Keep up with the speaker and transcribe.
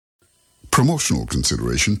Promotional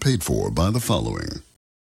consideration paid for by the following.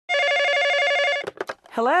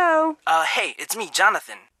 Hello? Hey, it's me,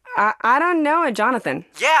 Jonathan. I don't know a Jonathan.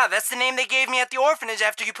 Yeah, that's the name they gave me at the orphanage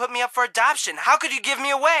after you put me up for adoption. How could you give me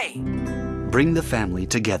away? Bring the family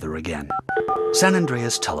together again. San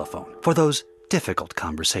Andreas Telephone for those difficult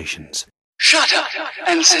conversations. Shut up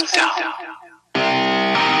and sit down.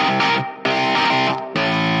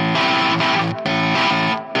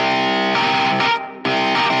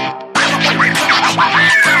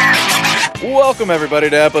 Welcome, everybody,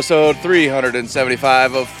 to episode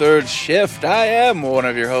 375 of Third Shift. I am one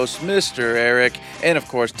of your hosts, Mr. Eric, and of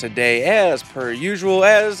course, today, as per usual,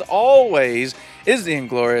 as always, is the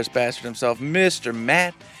inglorious bastard himself, Mr.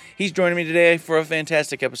 Matt. He's joining me today for a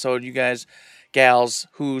fantastic episode. You guys, gals,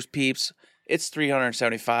 who's, peeps, it's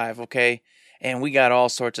 375, okay? And we got all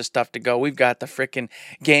sorts of stuff to go. We've got the frickin'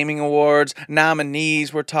 gaming awards,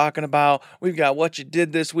 nominees we're talking about. We've got what you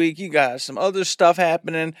did this week. You got some other stuff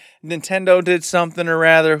happening. Nintendo did something or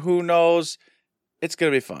rather. Who knows? It's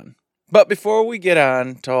going to be fun. But before we get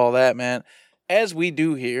on to all that, man, as we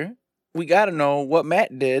do here, we got to know what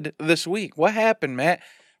Matt did this week. What happened, Matt?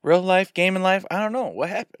 Real life, gaming life? I don't know. What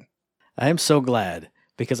happened? I am so glad.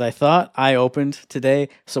 Because I thought I opened today,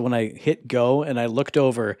 so when I hit go and I looked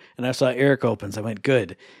over and I saw Eric opens, I went,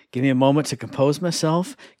 good. Give me a moment to compose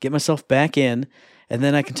myself, get myself back in, and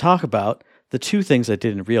then I can talk about the two things I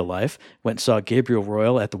did in real life. Went and saw Gabriel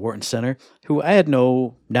Royal at the Wharton Center, who I had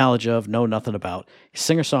no knowledge of, know nothing about. He's a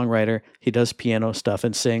singer-songwriter, he does piano stuff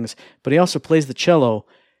and sings, but he also plays the cello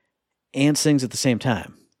and sings at the same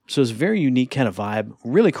time. So it's a very unique kind of vibe,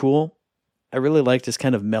 really cool. I really liked his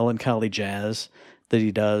kind of melancholy jazz that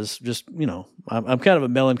he does. Just, you know, I'm kind of a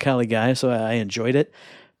melancholy guy, so I enjoyed it.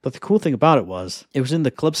 But the cool thing about it was in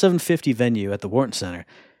the Club 750 venue at the Wharton Center,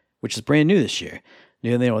 which is brand new this year.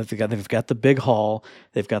 You know, they've got the big hall,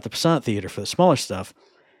 they've got the Passant Theater for the smaller stuff,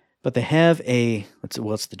 but they have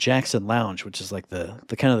it's the Jackson Lounge, which is like the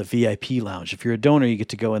kind of the VIP lounge. If you're a donor, you get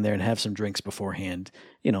to go in there and have some drinks beforehand,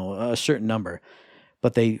 you know, a certain number.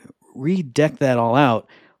 But they redecked that all out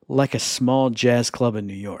like a small jazz club in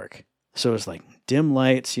New York. So it's like dim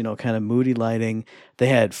lights, you know, kind of moody lighting. They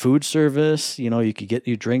had food service, you know, you could get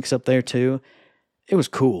your drinks up there too. It was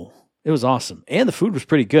cool. It was awesome. And the food was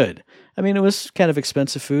pretty good. I mean, it was kind of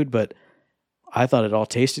expensive food, but I thought it all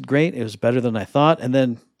tasted great. It was better than I thought. And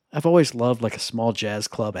then I've always loved like a small jazz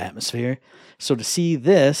club atmosphere. So to see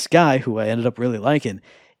this guy who I ended up really liking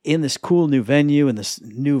in this cool new venue and this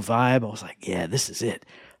new vibe, I was like, yeah, this is it.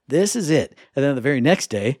 This is it. And then the very next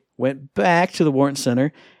day, went back to the Wharton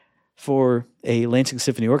Center for a Lansing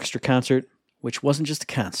Symphony Orchestra concert, which wasn't just a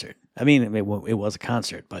concert. I mean, it was a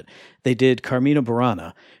concert, but they did Carmina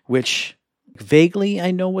Burana, which vaguely I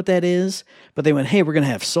know what that is, but they went, hey, we're going to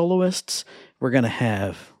have soloists. We're going to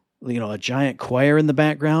have, you know, a giant choir in the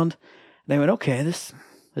background. And I went, okay, this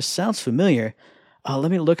sounds familiar. Let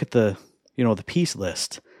me look at the piece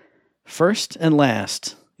list. First and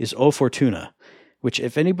last is O Fortuna, which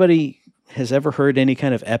if anybody has ever heard any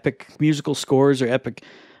kind of epic musical scores or epic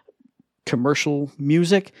commercial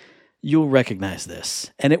music, you'll recognize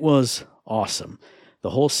this. And it was awesome.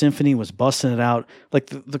 The whole symphony was busting it out. Like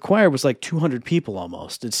the choir was like 200 people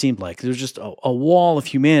almost, it seemed like. There was just a wall of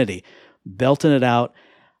humanity belting it out.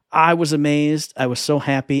 I was amazed. I was so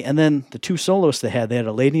happy. And then the two soloists they had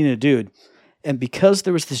a lady and a dude. And because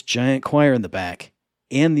there was this giant choir in the back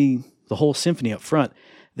and the whole symphony up front,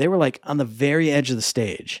 they were like on the very edge of the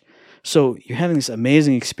stage. So you're having this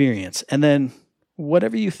amazing experience. And then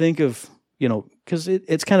whatever you think of, you know, because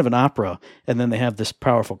it's kind of an opera, and then they have this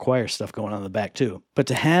powerful choir stuff going on in the back too. But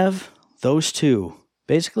to have those two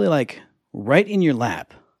basically like right in your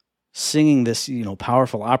lap singing this, you know,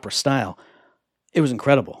 powerful opera style, it was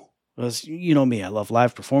incredible. It was, you know me, I love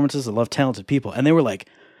live performances, I love talented people, and they were like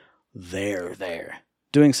there,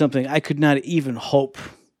 doing something I could not even hope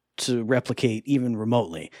to replicate even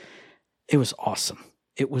remotely. It was awesome.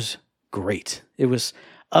 It was great. It was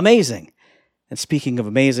amazing. And speaking of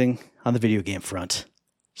amazing, on the video game front,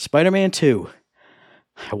 Spider-Man 2.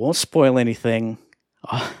 I won't spoil anything.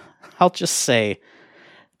 I'll just say,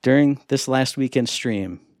 during this last weekend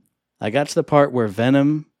stream, I got to the part where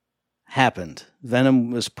Venom happened. Venom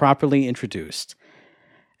was properly introduced.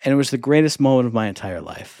 And it was the greatest moment of my entire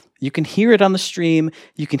life. You can hear it on the stream.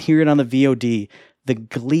 You can hear it on the VOD. The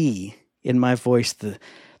glee in my voice, the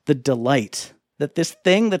delight that this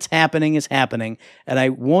thing that's happening is happening. And I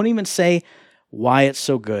won't even say why it's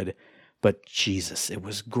so good, but Jesus, it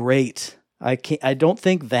was great. I don't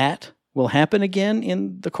think that will happen again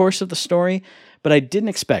in the course of the story, but I didn't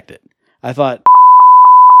expect it. I thought,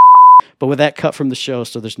 but with that cut from the show,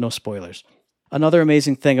 so there's no spoilers. Another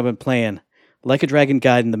amazing thing I've been playing Like a Dragon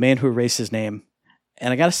Gaiden, The Man Who Erased His Name.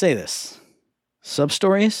 And I gotta say this.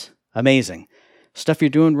 Sub-stories, amazing. Stuff you're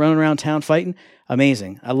doing, running around town fighting,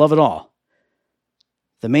 amazing. I love it all.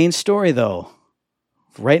 The main story, though,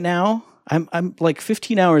 right now, I'm like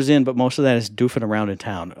 15 hours in, but most of that is doofing around in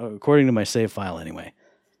town, according to my save file anyway.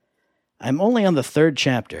 I'm only on the 3rd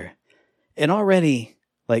chapter, and already,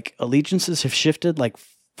 like, allegiances have shifted like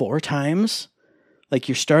 4 times. Like,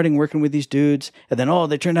 you're starting working with these dudes, and then, oh,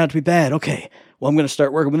 they turned out to be bad. Okay, well, I'm going to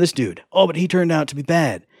start working with this dude. Oh, but he turned out to be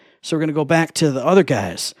bad. So we're going to go back to the other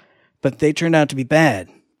guys, but they turned out to be bad.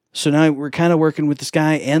 So now we're kind of working with this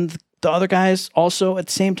guy and the other guys also at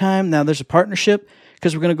the same time. Now there's a partnership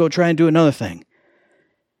because we're going to go try and do another thing.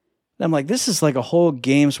 And I'm like, this is like a whole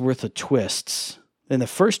game's worth of twists in the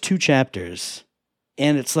first 2 chapters.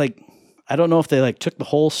 And it's like, I don't know if they like took the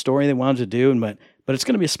whole story they wanted to do, but it's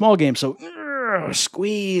going to be a small game. So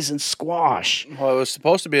squeeze and squash. Well, it was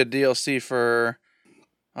supposed to be a DLC for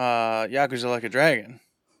Yakuza Like a Dragon.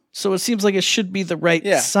 So it seems like it should be the right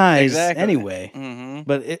size anyway. Mm-hmm.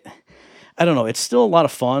 But I don't know. It's still a lot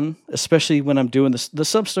of fun, especially when I'm doing this. The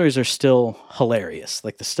sub-stories are still hilarious.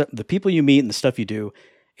 Like the people you meet and the stuff you do,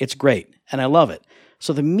 it's great. And I love it.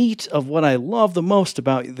 So the meat of what I love the most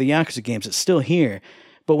about the Yakuza games, it's still here.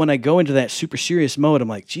 But when I go into that super serious mode, I'm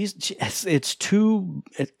like, geez,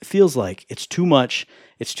 it feels like it's too much,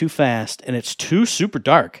 it's too fast, and it's too super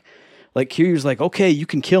dark. Like, Kiryu's like, okay, you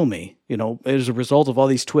can kill me, as a result of all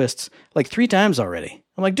these twists, like 3 times already.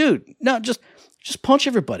 I'm like, dude, no, just punch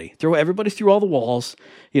everybody. Throw everybody through all the walls,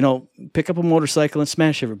 pick up a motorcycle and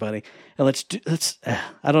smash everybody. And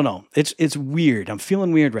I don't know. It's weird. I'm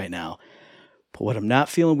feeling weird right now. But what I'm not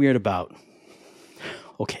feeling weird about,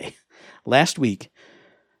 okay, last week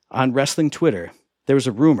on wrestling Twitter, there was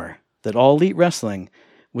a rumor that All Elite Wrestling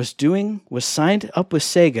was signed up with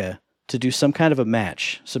Sega to do some kind of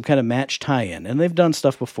match tie-in. And they've done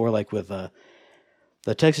stuff before, like with the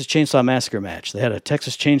Texas Chainsaw Massacre match. They had a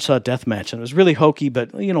Texas Chainsaw Death match, and it was really hokey,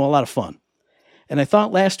 but, a lot of fun. And I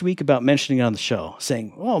thought last week about mentioning it on the show,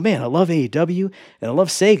 saying, oh man, I love AEW, and I love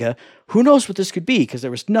Sega. Who knows what this could be? Because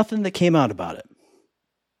there was nothing that came out about it.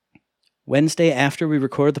 Wednesday, after we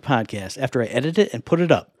recorded the podcast, after I edited it and put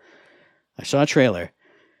it up, I saw a trailer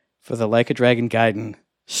for the Like a Dragon Gaiden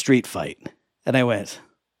street fight. And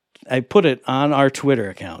I put it on our Twitter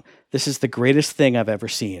account. This is the greatest thing I've ever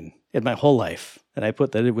seen in my whole life. And I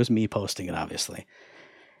put that it was me posting it, obviously.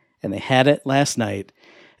 And they had it last night.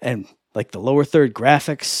 And like the lower third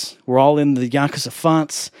graphics were all in the Yakuza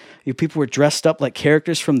fonts. People were dressed up like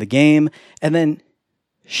characters from the game. And then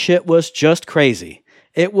shit was just crazy.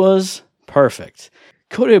 It was perfect.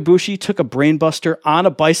 Kota Ibushi took a brainbuster on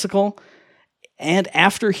a bicycle. And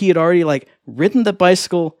after he had already ridden the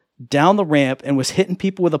bicycle down the ramp and was hitting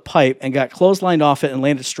people with a pipe and got clotheslined off it and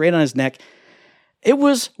landed straight on his neck, it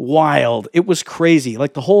was wild. It was crazy.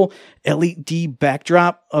 Like the whole Elite D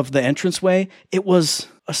backdrop of the entranceway, it was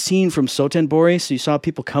a scene from Sotenbori. So you saw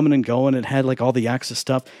people coming and going and had all the Yakuza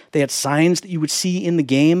stuff. They had signs that you would see in the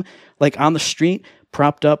game, on the street,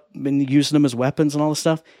 propped up and using them as weapons and all this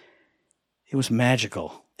stuff. It was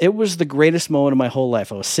magical. It was the greatest moment of my whole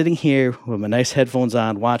life. I was sitting here with my nice headphones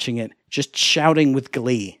on, watching it, just shouting with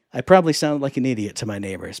glee. I probably sounded like an idiot to my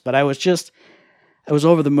neighbors, but I was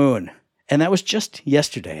over the moon. And that was just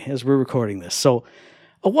yesterday as we're recording this. So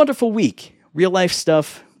a wonderful week. Real life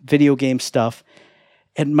stuff, video game stuff,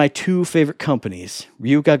 and my 2 favorite companies,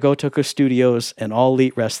 Ryuga Gotoku Studios and All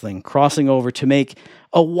Elite Wrestling, crossing over to make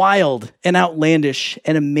a wild and outlandish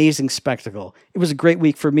and amazing spectacle. It was a great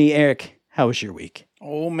week for me. Eric, how was your week?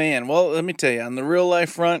 Oh, man. Well, let me tell you, on the real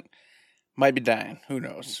life front, might be dying. Who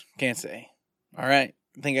knows? Can't say. All right.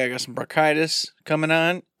 I think I got some bronchitis coming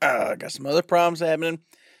on. I got some other problems happening.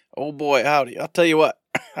 Oh, boy, howdy. I'll tell you what.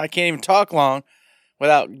 I can't even talk long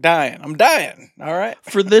without dying. I'm dying. All right.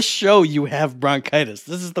 For this show, you have bronchitis.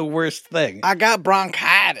 This is the worst thing. I got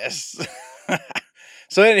bronchitis.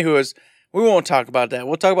 So, anywho, we won't talk about that.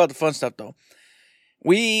 We'll talk about the fun stuff, though.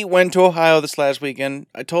 We went to Ohio this last weekend.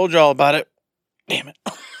 I told you all about it. Damn it.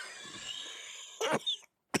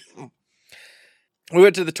 We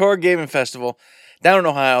went to the Torg Gaming Festival down in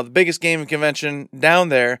Ohio, the biggest gaming convention down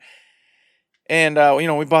there. And,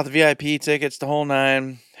 we bought the VIP tickets, the whole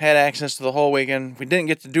 9, had access to the whole weekend. We didn't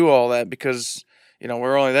get to do all that because, we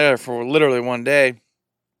were only there for literally one day.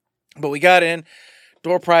 But we got in,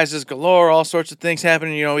 door prizes galore, all sorts of things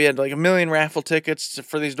happening. We had 1 million raffle tickets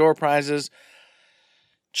for these door prizes.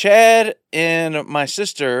 Chad and my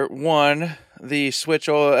sister won the Switch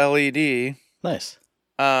OLED. Nice.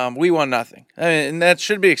 We won nothing. And that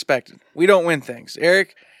should be expected. We don't win things.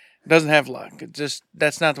 Eric doesn't have luck.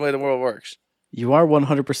 That's not the way the world works. You are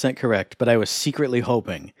 100% correct, but I was secretly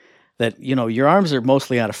hoping that, your arms are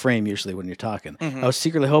mostly out of frame usually when you're talking. I was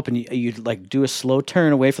secretly hoping you'd like do a slow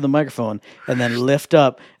turn away from the microphone and then lift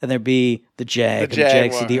up and there'd be the Jag, and the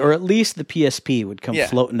Jag CD, or at least the PSP would come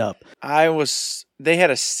floating up. They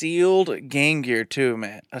had a sealed Game Gear too,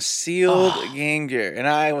 man. A sealed Game Gear. And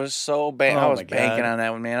I was so banking on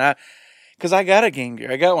that one, man. Because I got a Game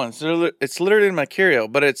Gear. I got one. So it's literally in my curio,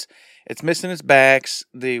 but it's missing its backs.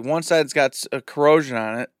 The one side's got a corrosion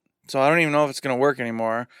on it, so I don't even know if it's going to work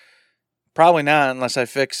anymore. Probably not unless I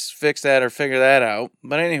fix that or figure that out.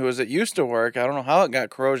 But anywho, as it used to work, I don't know how it got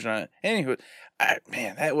corrosion on it. Anywho,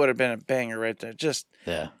 man, that would have been a banger right there.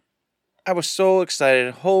 I was so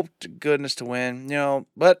excited, hoped to goodness to win,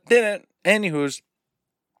 but didn't. Anywho's,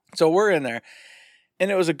 so we're in there. And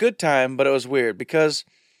it was a good time, but it was weird because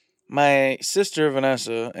my sister,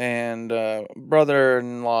 Vanessa, and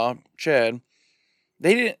brother-in-law, Chad,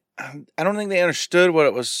 I don't think they understood what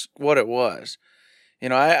it was.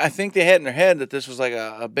 I think they had in their head that this was like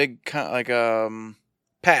a big, PAX,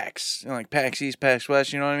 like PAX East, PAX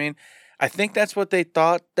West, you know what I mean? I think that's what they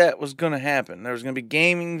thought that was going to happen. There was going to be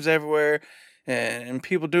gamings everywhere and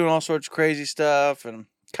people doing all sorts of crazy stuff and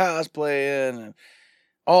cosplaying and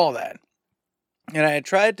all that. And I had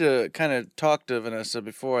tried to kind of talk to Vanessa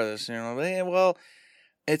before this, well,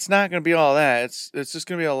 it's not going to be all that. It's just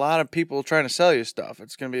going to be a lot of people trying to sell you stuff.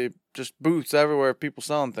 It's going to be just booths everywhere, people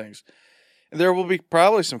selling things. There will be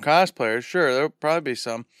probably some cosplayers. Sure, there will probably be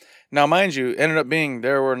some. Now, mind you, ended up being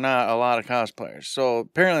there were not a lot of cosplayers. So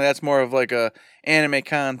apparently that's more of like a anime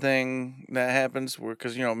con thing that happens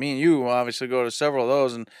because, me and you obviously go to several of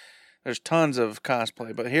those and there's tons of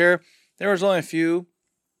cosplay. But here, there was only a few.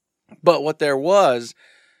 But what there was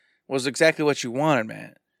exactly what you wanted,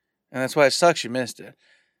 man. And that's why it sucks you missed it.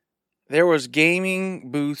 There was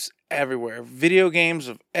gaming booths everywhere. Video games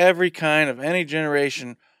of every kind, of any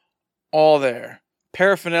generation, all there.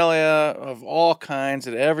 Paraphernalia of all kinds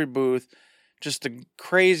at every booth. Just the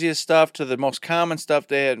craziest stuff to the most common stuff.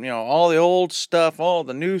 They had, all the old stuff, all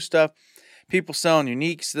the new stuff. People selling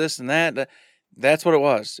uniques, this and that. That's what it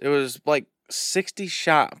was. It was like 60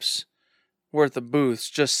 shops worth of booths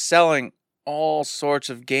just selling all sorts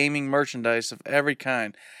of gaming merchandise of every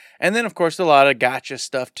kind. And then, of course, a lot of gotcha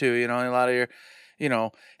stuff, too. A lot of your,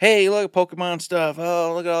 hey, look at Pokemon stuff.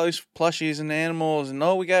 Oh, look at all these plushies and animals. And,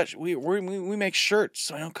 oh, we make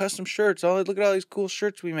shirts, custom shirts. Oh, look at all these cool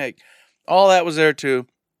shirts we make. All that was there, too.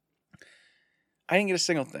 I didn't get a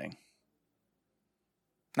single thing.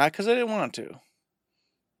 Not because I didn't want to.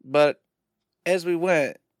 But as we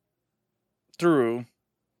went through,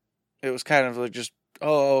 it was kind of like just,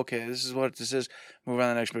 oh, okay, this is what this is. Move on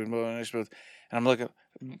to the next booth, And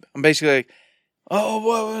I'm basically like, oh,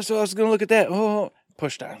 well, so I was going to look at that. Oh,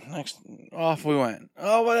 push down. Next, off we went.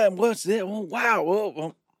 Oh, what's that? Oh, wow.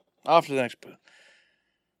 Well, off to the next booth.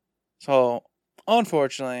 So,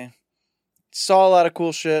 unfortunately, saw a lot of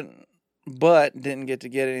cool shit, but didn't get to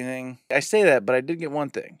get anything. I say that, but I did get one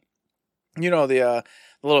thing. The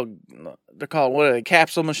little, they're called, what are they,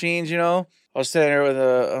 capsule machines, I was sitting there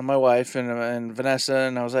with my wife and Vanessa,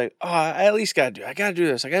 and I was like, oh, I at least I gotta do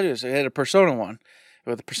this. I had a Persona one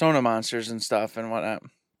with the Persona monsters and stuff and whatnot.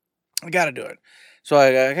 I gotta do it. So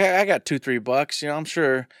I got $2-3. I'm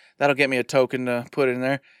sure that'll get me a token to put in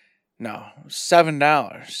there. No,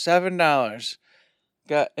 $7.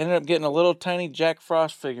 Ended up getting a little tiny Jack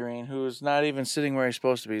Frost figurine who is not even sitting where he's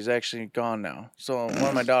supposed to be. He's actually gone now. So one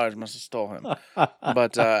of my daughters must have stole him.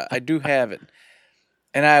 But I do have it.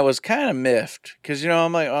 And I was kind of miffed because,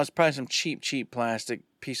 I'm like, oh, it's probably some cheap plastic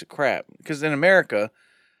piece of crap. Because in America,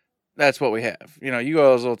 that's what we have. You go to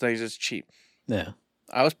those little things, it's cheap. Yeah.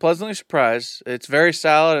 I was pleasantly surprised. It's very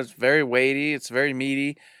solid. It's very weighty. It's very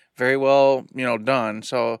meaty. Very well, done.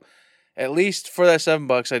 So at least for that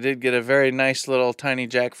 $7, I did get a very nice little tiny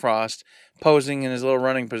Jack Frost posing in his little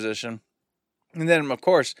running position. And then, of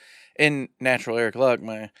course, in natural Eric luck,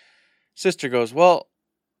 my sister goes, well,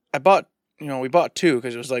 I bought, we bought two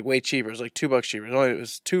because it was like way cheaper. It was like $2 cheaper. It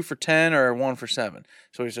was 2 for $10 or 1 for $7.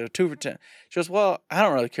 So we said 2 for $10. She goes, well, I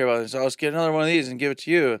don't really care about this. So I'll just get another one of these and give it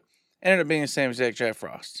to you. Ended up being the same exact Jack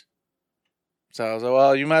Frost. So I was like,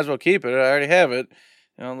 well, you might as well keep it. I already have it.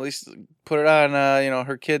 At least put it on,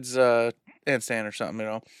 her kid's handstand or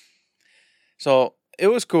something, So it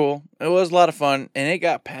was cool. It was a lot of fun. And it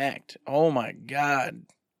got packed. Oh, my God.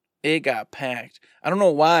 It got packed. I don't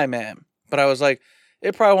know why, man. But I was like,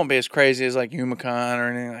 it probably won't be as crazy as like Umicon or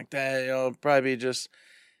anything like that. It'll probably be just,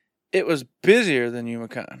 it was busier than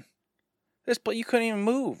Umicon. But you couldn't even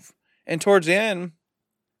move. And towards the end,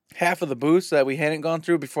 half of the booths that we hadn't gone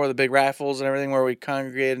through before the big raffles and everything where we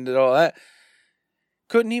congregated and did all that,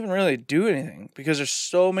 couldn't even really do anything because there's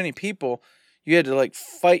so many people. You had to like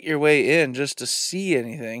fight your way in just to see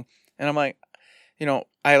anything. And I'm like, like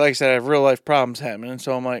I said, I have real life problems happening.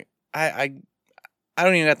 So I'm like, I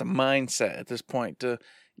don't even have the mindset at this point to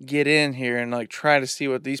get in here and like try to see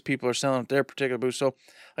what these people are selling at their particular booth. So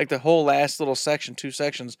like the whole last little section, 2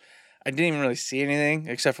 sections, I didn't even really see anything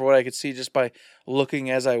except for what I could see just by looking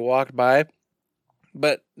as I walked by.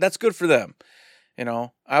 But that's good for them.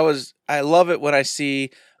 I love it when I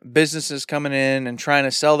see businesses coming in and trying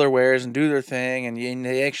to sell their wares and do their thing, and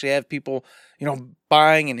they actually have people,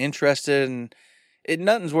 buying and interested, and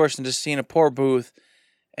nothing's worse than just seeing a poor booth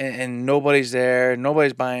and nobody's there,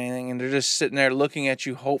 nobody's buying anything, and they're just sitting there looking at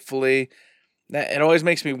you. Hopefully, that it always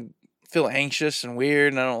makes me feel anxious and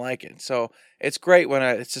weird, and I don't like it. So it's great when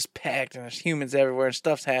it's just packed and there's humans everywhere and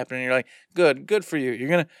stuff's happening. You're like, good for you.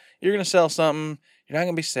 You're gonna sell something. You're not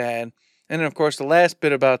gonna be sad. And then of course the last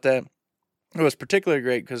bit about that, it was particularly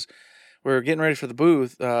great because we were getting ready for the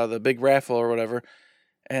booth, the big raffle or whatever,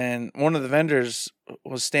 and one of the vendors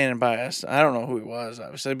was standing by us. I don't know who he was,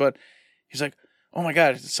 obviously, but he's like, "Oh my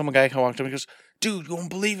God!" Some guy walked up and he goes, "Dude, you won't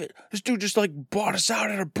believe it. This dude just like bought us out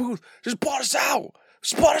at our booth. Just bought us out.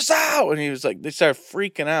 Spot us out!" And he was like, they started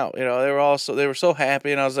freaking out. They were so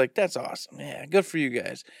happy, and I was like, "That's awesome, yeah, good for you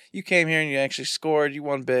guys. You came here and you actually scored. You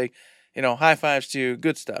won big. High fives to you.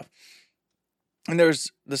 Good stuff." And there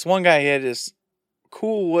was this one guy. He had this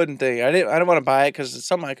cool wooden thing. I didn't want to buy it because it's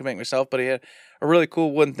something I could make myself. But he had a really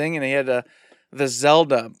cool wooden thing, and he had the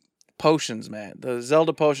Zelda potions, man. The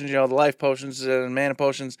Zelda potions, the life potions and mana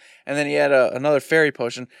potions, and then he had another fairy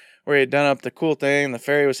potion where he had done up the cool thing. The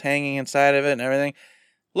fairy was hanging inside of it and everything.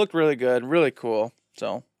 Looked really good, really cool.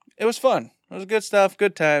 So it was fun. It was good stuff,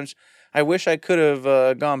 good times. I wish I could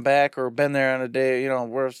have gone back or been there on a day,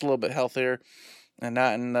 where it's a little bit healthier and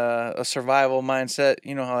not in a survival mindset.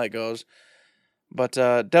 You know how that goes. But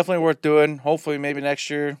definitely worth doing. Hopefully maybe next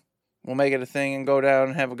year we'll make it a thing and go down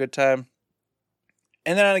and have a good time.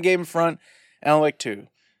 And then on the game front, Alan Wake 2.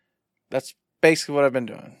 That's basically what I've been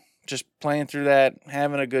doing. Just playing through that,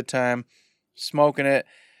 having a good time, smoking it.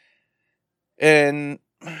 And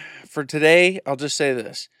for today, I'll just say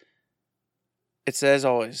this. It's as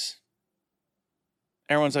always.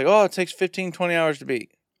 Everyone's like, oh, it takes 15, 20 hours to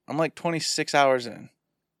beat. I'm like 26 hours in.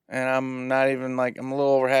 And I'm not even I'm a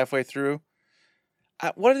little over halfway through.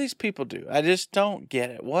 What do these people do? I just don't get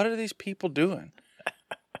it. What are these people doing?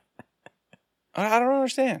 I don't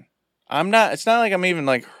understand. It's not like I'm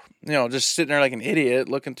even just sitting there like an idiot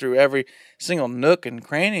looking through every single nook and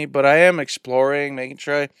cranny, but I am exploring, making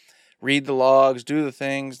sure I read the logs, do the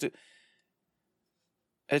things.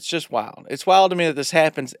 It's just wild. It's wild to me that this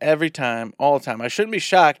happens every time, all the time. I shouldn't be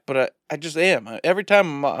shocked, but I just am. Every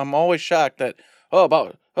time I'm always shocked that,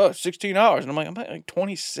 about 16 hours. And I'm like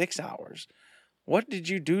 26 hours. What did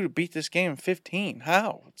you do to beat this game in 15?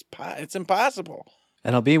 How? It's impossible.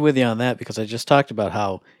 And I'll be with you on that because I just talked about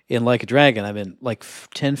how in Like a Dragon, I've been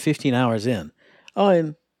 10, 15 hours in. Oh,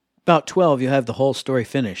 in about 12, you have the whole story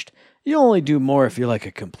finished. You only do more if you're like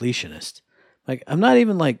a completionist. I'm not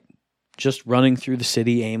even just running through the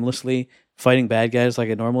city aimlessly, fighting bad guys like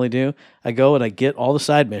I normally do. I go and I get all the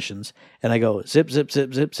side missions, and I go zip, zip,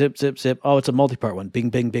 zip, zip, zip, zip, zip. Oh, it's a multi-part one. Bing,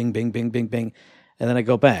 bing, bing, bing, bing, bing, bing. And then I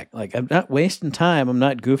go back. I'm not wasting time. I'm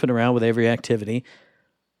not goofing around with every activity.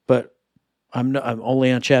 But I'm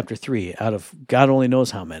only on chapter 3 out of God only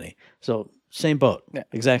knows how many. So same boat. Yeah.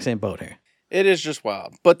 Exact same boat here. It is just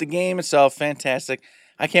wild. But the game itself, fantastic.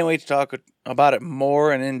 I can't wait to talk about it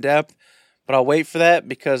more and in depth. But I'll wait for that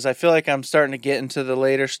because I feel like I'm starting to get into the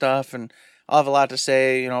later stuff. And I'll have a lot to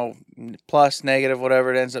say, plus, negative,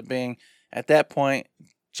 whatever it ends up being at that point.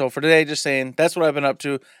 So for today, just saying, that's what I've been up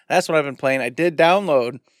to. That's what I've been playing. I did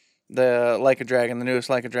download the Like a Dragon, the newest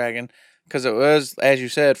Like a Dragon, because it was, as you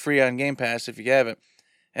said, free on Game Pass if you have it.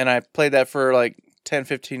 And I played that for 10,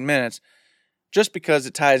 15 minutes just because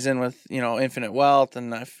it ties in with, Infinite Wealth.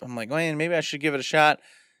 And I'm like, man, maybe I should give it a shot.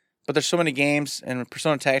 But there's so many games, and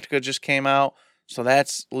Persona Tactica just came out. So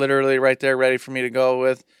that's literally right there ready for me to go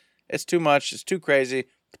with. It's too much. It's too crazy.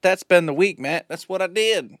 But that's been the week, Matt. That's what I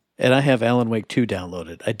did. And I have Alan Wake 2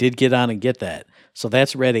 downloaded. I did get on and get that. So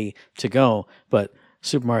that's ready to go. But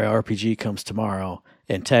Super Mario RPG comes tomorrow.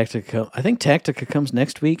 And Tactica, I think Tactica comes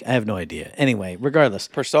next week. I have no idea. Anyway, regardless.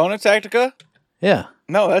 Persona Tactica? Yeah.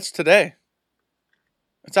 No, that's today.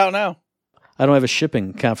 It's out now. I don't have a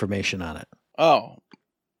shipping confirmation on it. Oh.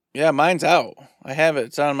 Yeah, mine's out. I have it.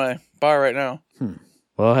 It's on my bar right now.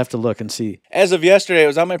 Well, I'll have to look and see. As of yesterday, it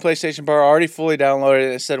was on my PlayStation bar, already fully downloaded.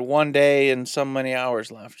 And it said 1 day and so many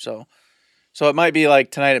hours left. So it might be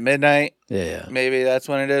tonight at midnight. Yeah. Maybe that's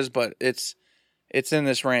when it is, but it's It's in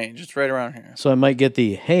this range. It's right around here. So I might get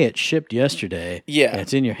the, hey, it shipped yesterday. Yeah. And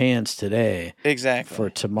it's in your hands today. Exactly. For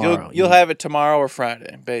tomorrow. You'll have it tomorrow or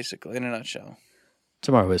Friday, basically, in a nutshell.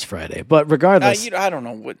 Tomorrow is Friday. But regardless. I don't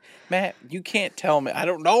know what, Matt, you can't tell me. I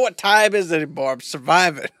don't know what time is anymore. I'm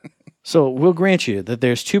surviving. So we'll grant you that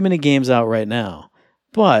there's too many games out right now.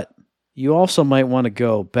 But you also might want to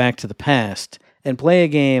go back to the past and play a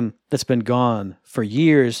game that's been gone for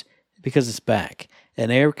years because it's back.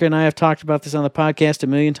 And Eric and I have talked about this on the podcast a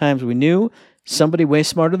million times. We knew somebody way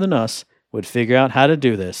smarter than us would figure out how to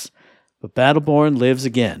do this. But Battleborn lives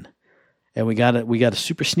again. And we got a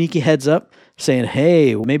super sneaky heads up saying,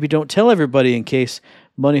 hey, maybe don't tell everybody in case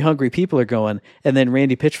money-hungry people are going. And then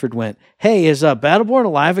Randy Pitchford went, hey, is Battleborn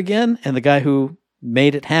alive again? And the guy who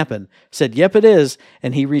made it happen said, yep, it is.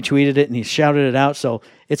 And he retweeted it and he shouted it out. So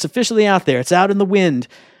it's officially out there. It's out in the wind.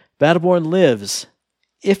 Battleborn lives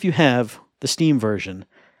if you have the Steam version.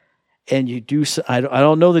 And you do, I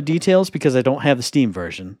don't know the details because I don't have the Steam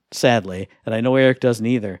version, sadly. And I know Eric doesn't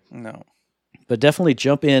either. No. But definitely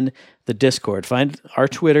jump in the Discord. Find our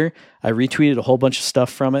Twitter. I retweeted a whole bunch of stuff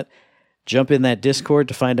from it. Jump in that Discord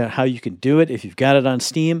to find out how you can do it if you've got it on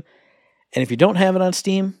Steam. And if you don't have it on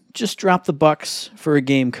Steam, just drop the bucks for a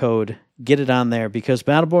game code. Get it on there because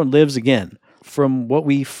Battleborn lives again. From what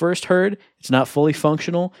we first heard, it's not fully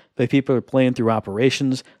functional, but people are playing through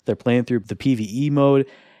operations. They're playing through the PvE mode,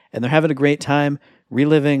 and they're having a great time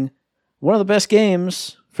reliving one of the best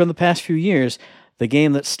games from the past few years, the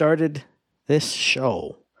game that started this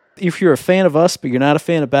show. If you're a fan of us, but you're not a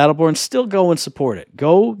fan of Battleborn, still go and support it.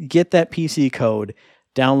 Go get that PC code,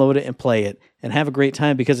 download it, and play it, and have a great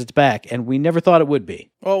time because it's back, and we never thought it would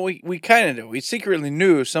be. Well, we kind of do. We secretly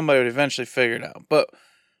knew somebody would eventually figure it out, but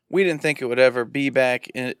we didn't think it would ever be back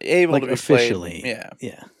and able to be officially played.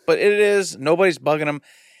 Yeah. But it is. Nobody's bugging them.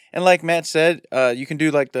 And like Matt said, you can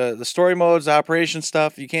do like the story modes, the operation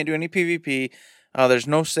stuff. You can't do any PvP. There's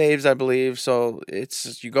no saves, I believe. So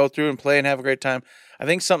it's you go through and play and have a great time. I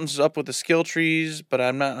think something's up with the skill trees, but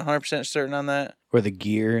I'm not 100% certain on that. Or the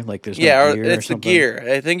gear, like there's no gear. Yeah, it's the something. gear.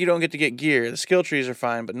 I think you don't get to get gear. The skill trees are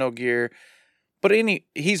fine, but no gear. But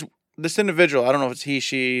he's this individual. I don't know if it's he,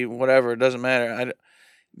 she, whatever. It doesn't matter.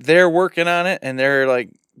 They're working on it, and they're like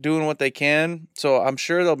doing what they can. So I'm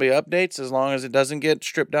sure there'll be updates as long as it doesn't get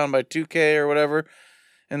stripped down by 2K or whatever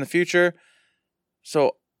in the future.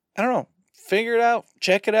 So I don't know. Figure it out.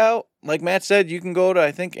 Check it out. Like Matt said, you can go to,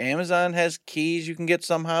 I think Amazon has keys you can get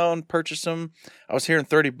somehow and purchase them. I was hearing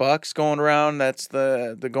 $30 going around. That's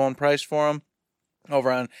the going price for them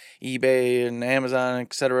over on eBay and Amazon,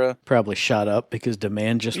 etc. Probably shot up because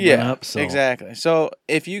demand just went up. So. Exactly. So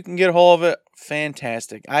if you can get a hold of it,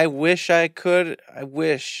 fantastic. I wish I could.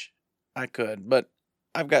 But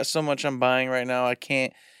I've got so much I'm buying right now. I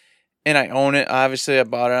can't. And I own it. Obviously, I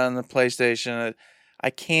bought it on the PlayStation. I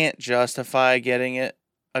can't justify getting it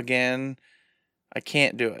again. I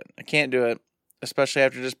can't do it. Especially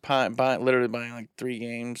after just literally buying like 3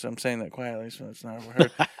 games. I'm saying that quietly, so it's not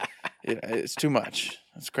overheard. It's too much.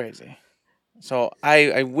 It's crazy. So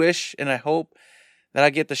I wish and I hope that I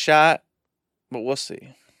get the shot, but we'll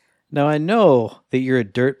see. Now, I know that you're a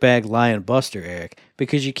dirtbag lion buster, Eric,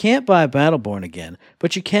 because you can't buy Battleborn again,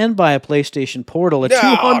 but you can buy a PlayStation Portal at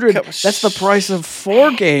 $200. That's the price of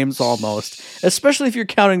 4 games almost, especially if you're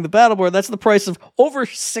counting the Battleborn. That's the price of over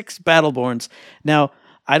 6 Battleborns. Now,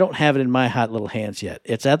 I don't have it in my hot little hands yet.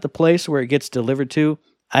 It's at the place where it gets delivered to.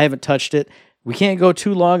 I haven't touched it. We can't go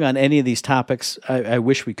too long on any of these topics. I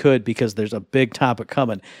wish we could because there's a big topic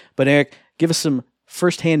coming. But Eric, give us some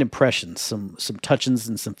first-hand impressions, some touchings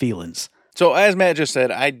and some feelings. So as Matt just said,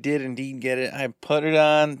 I did indeed get it. I put it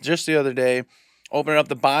on just the other day. Opening up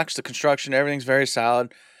the box, the construction, everything's very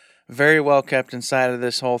solid. Very well kept inside of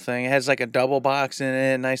this whole thing. It has like a double box in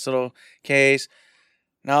it, nice little case.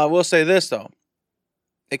 Now I will say this though.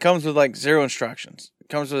 It comes with like 0 instructions. It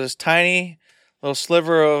comes with this tiny little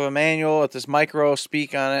sliver of a manual with this micro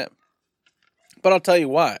speak on it. But I'll tell you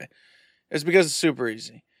why. It's because it's super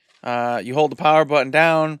easy. You hold the power button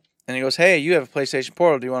down, and it goes, hey, you have a PlayStation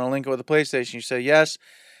Portal. Do you want to link it with a PlayStation? You say yes.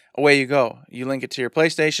 Away you go. You link it to your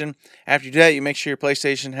PlayStation. After you do that, you make sure your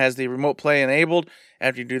PlayStation has the remote play enabled.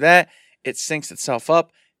 After you do that, it syncs itself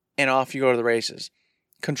up, and off you go to the races.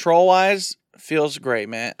 Control-wise, feels great,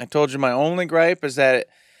 man. I told you my only gripe is that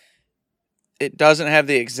it doesn't have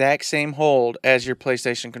the exact same hold as your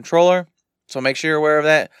PlayStation controller. So make sure you're aware of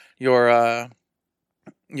that. Your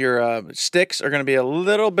sticks are going to be a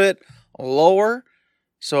little bit lower,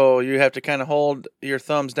 so you have to kind of hold your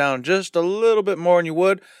thumbs down just a little bit more than you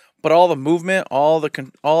would. But all the movement, all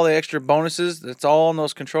the extra bonuses, that's all in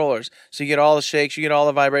those controllers. So you get all the shakes, you get all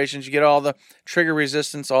the vibrations, you get all the trigger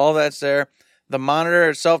resistance, all that's there. The monitor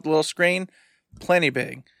itself, the little screen, plenty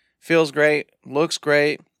big. Feels great. Looks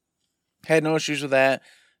great. Had no issues with that.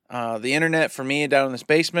 The internet for me down in this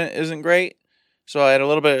basement isn't great. So I had a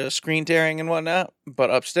little bit of screen tearing and whatnot. But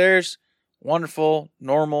upstairs, wonderful,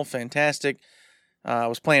 normal, fantastic. I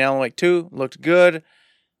was playing Alan Wake 2. Looked good.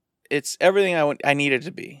 It's everything I needed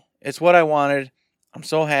to be. It's what I wanted. I'm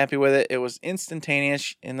so happy with it. It was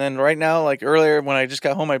instantaneous. And then right now, like earlier when I just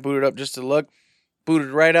got home, I booted up just to look.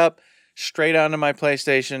 Booted right up, straight onto my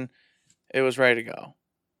PlayStation. It was ready to go.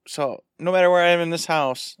 So no matter where I am in this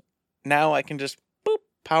house, now I can just, boop,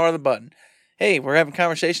 power the button. Hey, we're having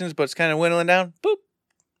conversations, but it's kind of whittling down. Boop.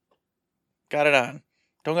 Got it on.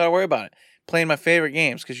 Don't got to worry about it. Playing my favorite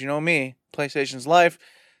games, because you know me, PlayStation's life.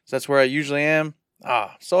 So that's where I usually am.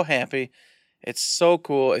 So happy. It's so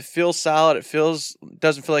cool. It feels solid.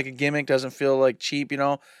 Doesn't feel like a gimmick. Doesn't feel like cheap,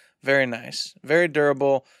 Very nice. Very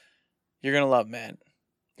durable. You're going to love it, man.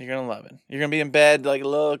 You're going to love it. You're going to be in bed like a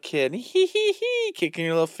little kid. Kicking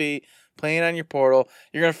your little feet. Playing on your Portal.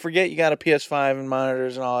 You're going to forget you got a PS5 and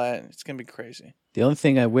monitors and all that. It's going to be crazy. The only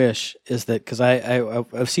thing I wish is that, because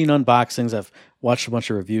I've seen unboxings, I've watched a bunch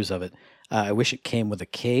of reviews of it. I wish it came with a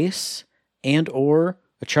case and or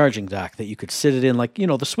a charging dock that you could sit it in, like,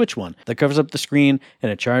 the Switch one that covers up the screen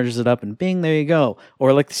and it charges it up and bing, there you go.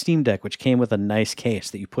 Or like the Steam Deck, which came with a nice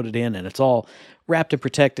case that you put it in and it's all wrapped and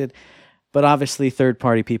protected. But obviously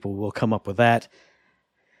third-party people will come up with that.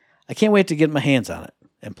 I can't wait to get my hands on it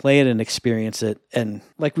and play it and experience it. And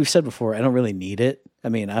like we've said before, I don't really need it. I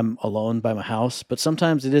mean, I'm alone by my house, but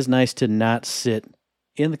sometimes it is nice to not sit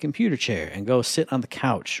in the computer chair and go sit on the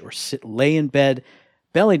couch or lay in bed,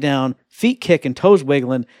 belly down, feet kicking, toes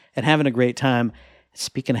wiggling, and having a great time.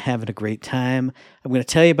 Speaking of having a great time, I'm going to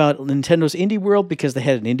tell you about Nintendo's Indie World, because they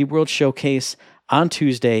had an Indie World showcase on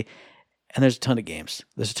Tuesday, and there's a ton of games.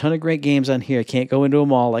 There's a ton of great games on here. I can't go into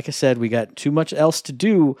them all. Like I said, we got too much else to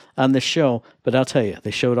do on this show, but I'll tell you,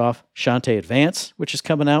 they showed off Shantae Advance, which is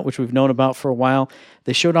coming out, which we've known about for a while.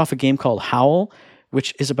 They showed off a game called Howl,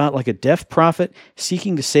 which is about like a deaf prophet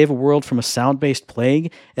seeking to save a world from a sound-based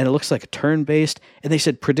plague, and it looks like a turn-based, and they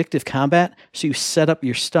said predictive combat, so you set up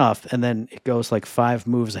your stuff, and then it goes like 5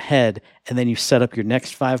 moves ahead, and then you set up your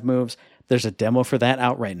next 5 moves. There's a demo for that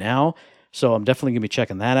out right now, so I'm definitely going to be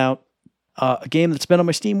checking that out. A game that's been on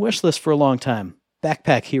my Steam wish list for a long time,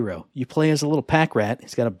 Backpack Hero. You play as a little pack rat.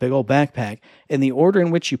 He's got a big old backpack, and the order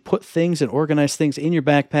in which you put things and organize things in your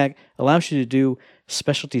backpack allows you to do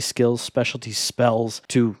specialty skills, specialty spells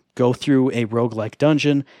to go through a roguelike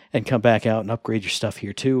dungeon and come back out and upgrade your stuff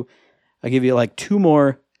here too. I'll give you like 2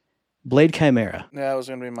 more. Blade Chimera. Yeah, that was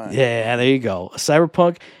going to be mine. Yeah, there you go. A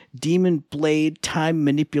cyberpunk demon blade time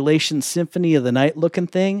manipulation symphony of the night looking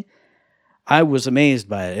thing. I was amazed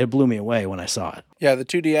by it. It blew me away when I saw it. Yeah, the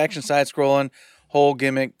 2D action side-scrolling, whole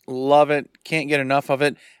gimmick, love it, can't get enough of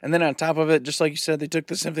it. And then on top of it, just like you said, they took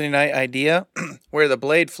the Symphony Night idea where the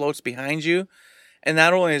blade floats behind you. And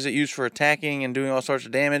not only is it used for attacking and doing all sorts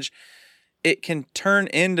of damage, it can turn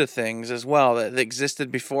into things as well that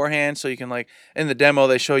existed beforehand. So you can, like, in the demo,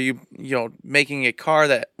 they show you, making a car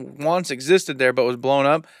that once existed there but was blown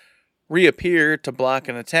up, reappear to block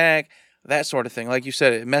an attack, that sort of thing. Like you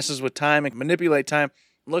said, it messes with time and manipulate time.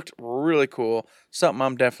 Looked really cool. Something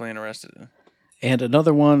I'm definitely interested in. And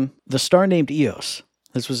another one, The Star Named Eos.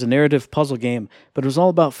 This was a narrative puzzle game, but it was all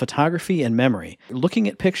about photography and memory. Looking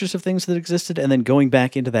at pictures of things that existed and then going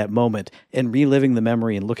back into that moment and reliving the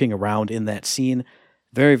memory and looking around in that scene.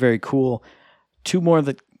 Very, very cool. 2 more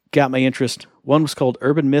that got my interest. One was called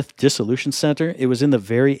Urban Myth Dissolution Center. It was in the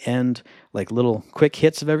very end, like little quick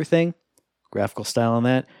hits of everything. Graphical style on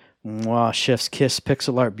that. Mwah, chef's kiss,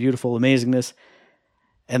 pixel art, beautiful amazingness.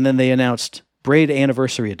 And then they announced Braid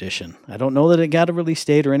Anniversary Edition. I don't know that it got a release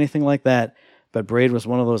date or anything like that, but Braid was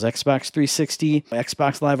one of those Xbox 360,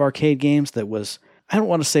 Xbox Live Arcade games that was, I don't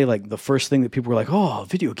want to say like the first thing that people were like, oh,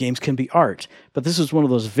 video games can be art. But this was one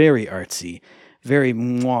of those very artsy, very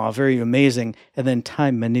mwah, very amazing, and then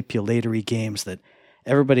time manipulatory games that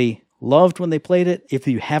everybody loved when they played it. If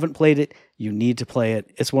you haven't played it, you need to play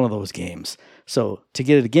it. It's one of those games. So to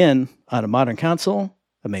get it again on a modern console,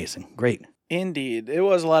 amazing. Great. Indeed. It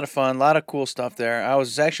was a lot of fun. A lot of cool stuff there. I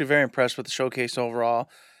was actually very impressed with the showcase overall.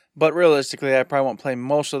 But realistically, I probably won't play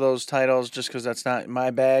most of those titles just because that's not my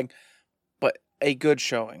bag. But a good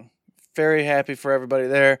showing. Very happy for everybody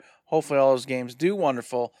there. Hopefully all those games do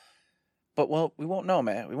wonderful. But, well, we won't know,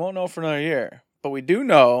 man. We won't know for another year. But we do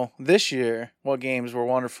know this year what games were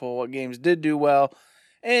wonderful, what games did do well,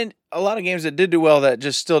 and a lot of games that did do well that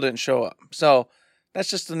just still didn't show up. So that's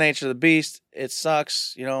just the nature of the beast. It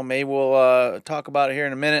sucks. Maybe we'll talk about it here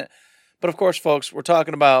in a minute. But, of course, folks, we're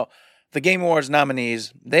talking about the Game Awards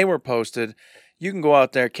nominees, they were posted. You can go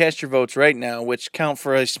out there, cast your votes right now, which count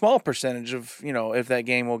for a small percentage of, if that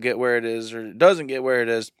game will get where it is or doesn't get where it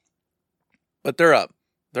is. But they're up.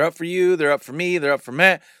 They're up for you. They're up for me. They're up for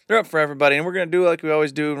Matt. They're up for everybody. And we're going to do it like we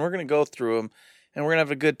always do. And we're going to go through them. And we're going to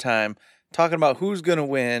have a good time talking about who's going to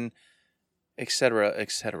win, etc.,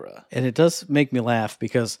 etc. And it does make me laugh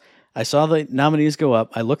because I saw the nominees go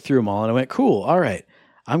up. I looked through them all and I went, cool. All right.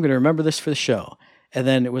 I'm going to remember this for the show. And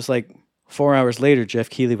then it was like 4 hours later, Jeff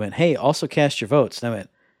Keighley went, hey, also cast your votes. And I went,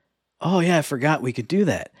 oh, yeah, I forgot we could do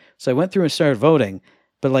that. So I went through and started voting.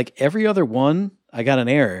 But like every other one, I got an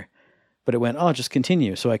error. But it went, oh, just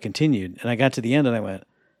continue. So I continued. And I got to the end and I went,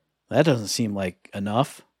 that doesn't seem like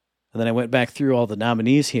enough. And then I went back through all the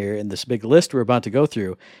nominees here in this big list we're about to go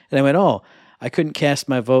through. And I went, oh, I couldn't cast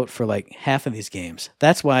my vote for like half of these games.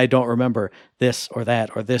 That's why I don't remember this or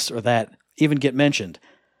that or this or that even get mentioned.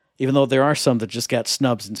 Even though there are some that just got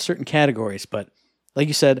snubs in certain categories. But like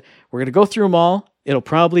you said, we're going to go through them all. It'll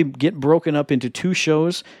probably get broken up into 2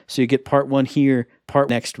 shows. So you get part 1 here, part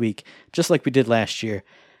next week, just like we did last year.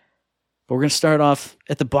 But we're going to start off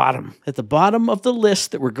at the bottom of the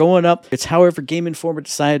list that we're going up. It's however Game Informer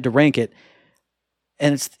decided to rank it.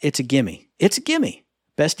 And it's a gimme. It's a gimme.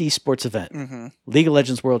 Best esports event. Mm-hmm. League of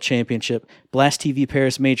Legends World Championship, Blast TV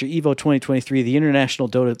Paris Major, EVO 2023, the International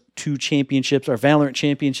Dota 2 Championships, our Valorant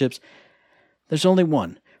Championships. There's only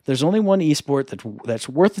one. There's only one esport that's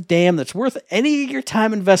worth a damn, that's worth any of your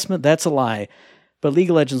time investment. That's a lie. But League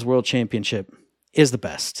of Legends World Championship is the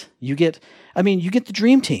best. You get the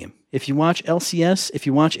dream team. If you watch LCS, if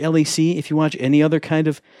you watch LEC, if you watch any other kind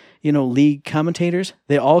of, league commentators,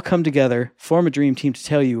 they all come together, form a dream team to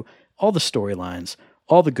tell you all the storylines,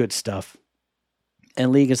 all the good stuff.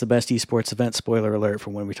 And League is the best esports event, spoiler alert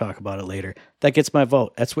for when we talk about it later. That gets my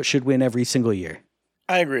vote. That's what should win every single year.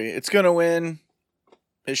 I agree. It's going to win.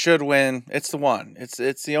 It should win. It's the one.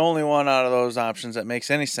 It's the only one out of those options that makes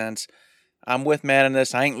any sense. I'm with Matt in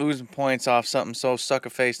this. I ain't losing points off something so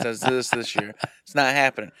sucker-faced as this year. It's not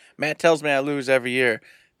happening. Matt tells me I lose every year.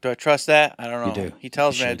 Do I trust that? I don't know. You do. He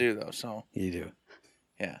tells me I do, though. So you do.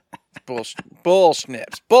 Yeah. Bull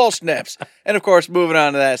snips. And, of course, moving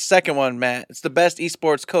on to that second one, Matt. It's the best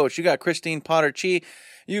esports coach. You got Christine Potter-Chi.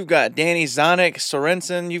 You've got Danny Zonic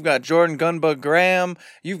Sorensen. You've got Jordan Gunbug Graham.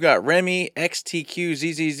 You've got Remy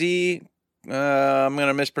XTQZZZ. I'm going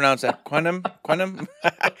to mispronounce that. Quenem?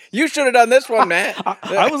 You should have done this one, Matt.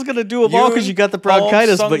 I was going to do them all because you got the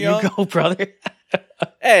bronchitis, but you go, brother.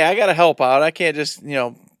 Hey, I got to help out. I can't just,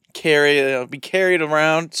 be carried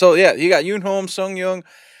around. So, yeah, you got Yoon Hom, Sung Young,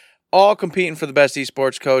 all competing for the best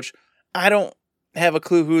esports coach. I don't have a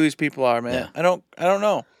clue who these people are, man. Yeah. I don't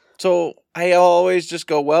know. So I always just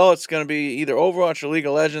go, well, it's going to be either Overwatch or League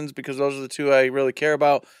of Legends because those are the 2 I really care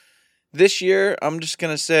about. This year, I'm just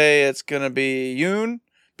going to say it's going to be Yoon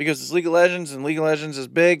because it's League of Legends, and League of Legends is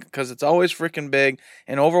big because it's always freaking big,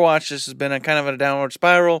 and Overwatch just has been kind of a downward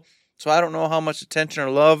spiral, so I don't know how much attention or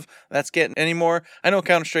love that's getting anymore. I know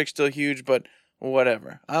Counter-Strike's still huge, but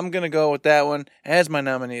whatever. I'm going to go with that one as my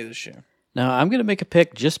nominee this year. Now, I'm going to make a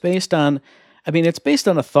pick just based on, it's based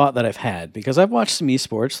on a thought that I've had, because I've watched some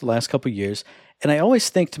esports the last couple of years, and I always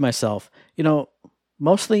think to myself,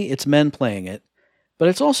 mostly it's men playing it, but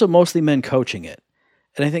it's also mostly men coaching it.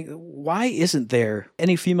 And I think, why isn't there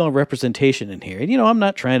any female representation in here? And, I'm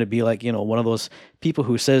not trying to be like, one of those people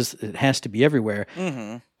who says it has to be everywhere.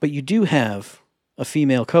 Mm-hmm. But you do have a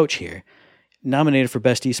female coach here, nominated for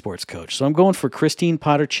Best Esports Coach. So I'm going for Christine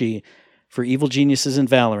Potter-Chi for Evil Geniuses in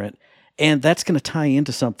Valorant. And that's going to tie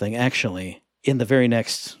into something, actually, in the very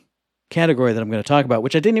next category that I'm going to talk about,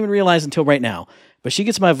 which I didn't even realize until right now. But she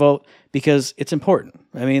gets my vote because it's important.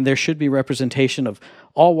 There should be representation of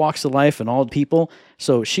all walks of life and all people.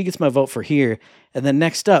 So she gets my vote for here. And then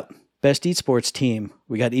next up, Best Esports Team.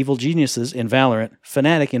 We got Evil Geniuses in Valorant,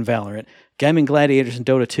 Fnatic in Valorant, Gaming Gladiators in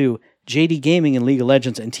Dota 2, JD Gaming in League of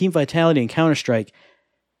Legends, and Team Vitality in Counter-Strike.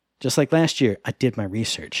 Just like last year, I did my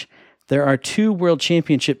research. There are 2 World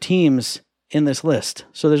Championship teams in this list.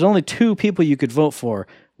 So there's only 2 people you could vote for.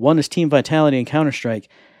 One is Team Vitality in Counter-Strike,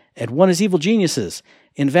 and one is Evil Geniuses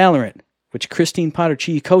in Valorant, which Christine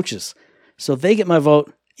Potter-Chi coaches. So they get my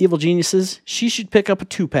vote. Evil Geniuses, she should pick up a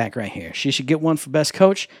 2-pack right here. She should get one for Best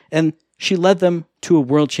Coach, and she led them to a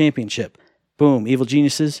World Championship. Boom, Evil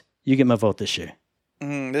Geniuses, you get my vote this year.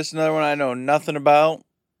 This is another one I know nothing about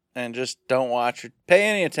and just don't watch or pay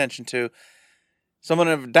any attention to. So I'm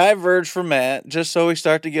going to diverge from Matt just so we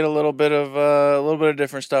start to get a little bit of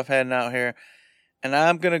different stuff heading out here. And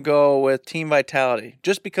I'm going to go with Team Vitality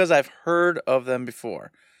just because I've heard of them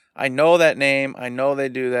before. I know that name. I know they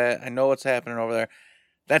do that. I know what's happening over there.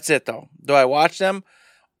 That's it, though. Do I watch them?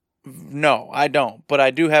 No, I don't. But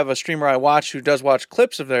I do have a streamer I watch who does watch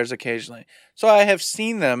clips of theirs occasionally. So I have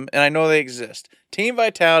seen them, and I know they exist. Team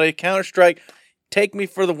Vitality, Counter-Strike, take me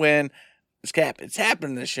for the win. It's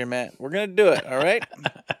happening this year, man. We're going to do it, all right?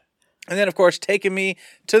 And then, of course, taking me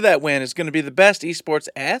to that win is going to be the best esports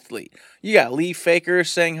athlete. You got Lee Faker,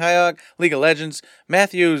 Sang Hyuk, League of Legends,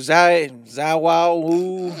 Matthew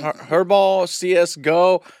Zawau, Herbal,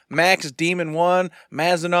 CSGO, Max Demon 1,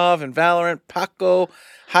 Mazanov in Valorant, Paco,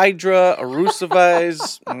 Hydra,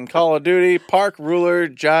 Arusavize in Call of Duty, Park Ruler,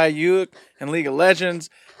 Jai Yuk in League of Legends,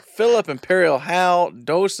 Philip Imperial Hal,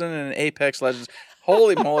 Dosen in Apex Legends.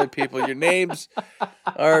 Holy moly, people, your names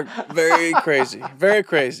are very crazy. Very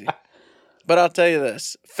crazy. But I'll tell you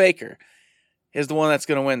this, Faker is the one that's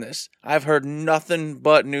going to win this. I've heard nothing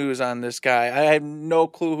but news on this guy. I have no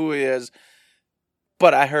clue who he is,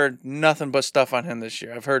 but I heard nothing but stuff on him this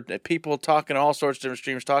year. I've heard people talking, all sorts of different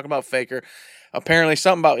streamers talking about Faker. Apparently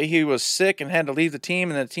something about he was sick and had to leave the team,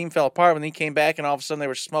 and then the team fell apart when he came back, and all of a sudden they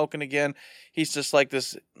were smoking again. He's just like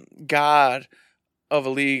this god of a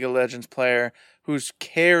League of Legends player who's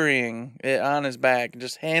carrying it on his back and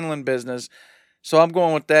just handling business. So I'm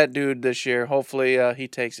going with that dude this year. Hopefully he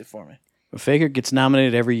takes it for me. Faker gets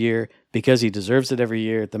nominated every year because he deserves it every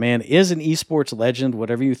year. The man is an esports legend,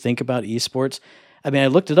 whatever you think about esports. I mean, I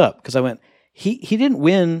looked it up because I went, he didn't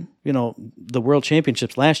win, the World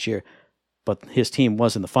Championships last year, but his team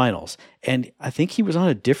was in the finals. And I think he was on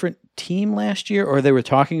a different team last year, or they were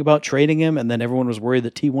talking about trading him, and then everyone was worried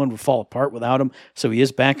that T1 would fall apart without him. So he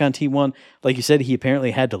is back on T1. Like you said, he apparently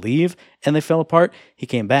had to leave, and they fell apart. He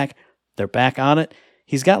came back. They're back on it.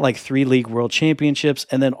 He's got like 3 league world championships,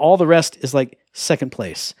 and then all the rest is like second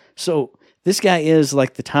place. So this guy is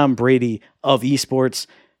like the Tom Brady of esports.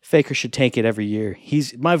 Faker should take it every year.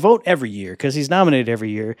 He's my vote every year because he's nominated every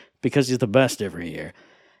year because he's the best every year.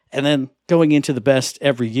 And then going into the best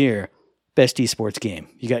every year, best esports game.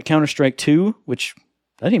 You got Counter-Strike 2, which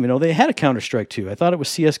I didn't even know they had a Counter-Strike 2. I thought it was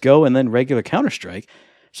CSGO and then regular Counter-Strike.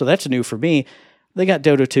 So that's new for me. They got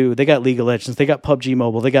Dota 2, they got League of Legends, they got PUBG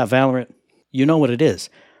Mobile, they got Valorant. You know what it is.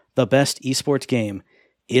 The best esports game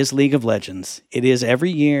is League of Legends. It is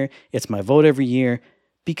every year. It's my vote every year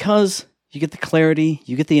because you get the clarity,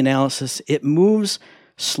 you get the analysis. It moves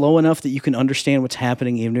slow enough that you can understand what's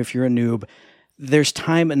happening even if you're a noob. There's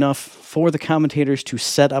time enough for the commentators to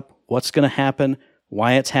set up what's going to happen,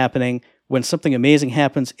 why it's happening. When something amazing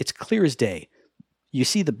happens, it's clear as day. You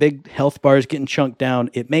see the big health bars getting chunked down.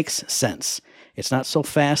 It makes sense. It's not so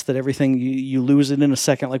fast that everything, you lose it in a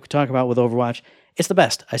second like we talk about with Overwatch. It's the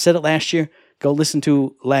best. I said it last year. Go listen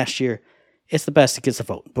to last year. It's the best. It gets the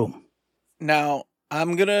vote. Boom. Now,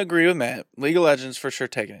 I'm going to agree with Matt. League of Legends for sure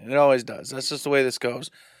taking it. It always does. That's just the way this goes.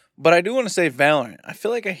 But I do want to say Valorant. I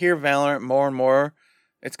feel like I hear Valorant more and more.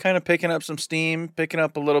 It's kind of picking up some steam, picking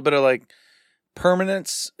up a little bit of like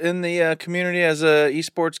permanence in the community as a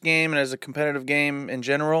esports game and as a competitive game in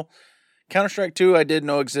general. Counter-Strike 2 I did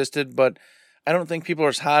know existed, but I don't think people are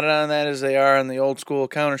as hot on that as they are on the old school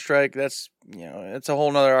Counter-Strike. That's, it's a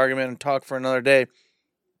whole nother argument and talk for another day.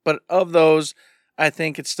 But of those, I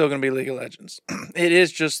think it's still going to be League of Legends. It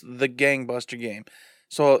is just the gangbuster game.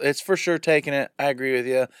 So it's for sure taking it. I agree with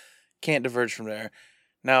you. Can't diverge from there.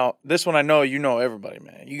 Now, this one I know you know everybody,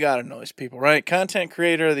 man. You got to know these people, right? Content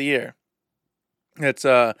Creator of the Year. It's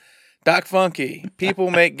Doc Funky,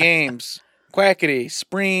 People Make Games, Quackity,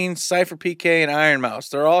 Spreen, Cypher PK, and Iron Mouse.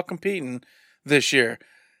 They're all competing this year.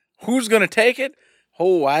 Who's going to take it?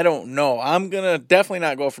 Oh, I don't know. I'm going to definitely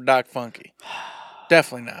not go for Doc Funky.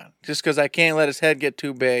 Definitely not. Just because I can't let his head get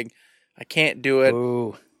too big. I can't do it.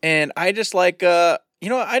 Ooh. And I just like, I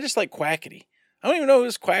just like Quackity. I don't even know who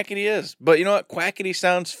this Quackity is. But you know what? Quackity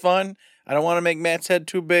sounds fun. I don't want to make Matt's head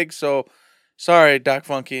too big. So, sorry, Doc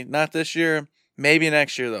Funky. Not this year. Maybe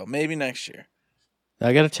next year, though. Maybe next year.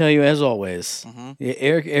 I got to tell you, as always,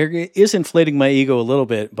 Eric is inflating my ego a little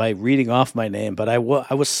bit by reading off my name, but I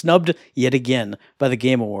was snubbed yet again by the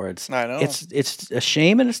Game Awards. I know. It's a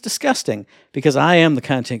shame and it's disgusting because I am the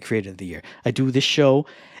Content Creator of the Year. I do this show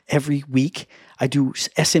every week. I do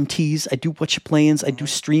SMTs. I do What You Playins. I do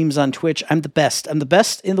streams on Twitch. I'm the best. I'm the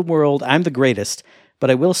best in the world. I'm the greatest. But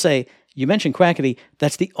I will say, you mentioned Quackity.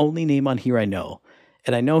 That's the only name on here I know.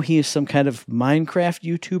 And I know he is some kind of Minecraft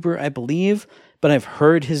YouTuber, I believe, but I've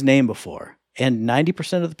heard his name before. And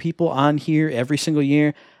 90% of the people on here every single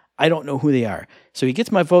year, I don't know who they are. So he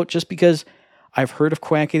gets my vote just because I've heard of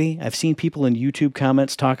Quackity. I've seen people in YouTube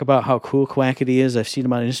comments talk about how cool Quackity is. I've seen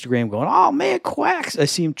him on Instagram going, oh man, Quacks. I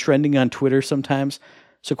see him trending on Twitter sometimes.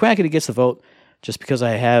 So Quackity gets the vote just because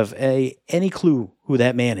I have any clue who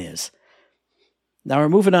that man is. Now we're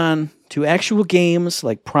moving on to actual games,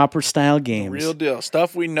 like proper style games. Real deal.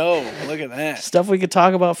 Stuff we know. Look at that. Stuff we could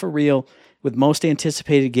talk about for real with most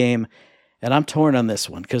anticipated game. And I'm torn on this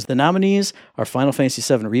one because the nominees are Final Fantasy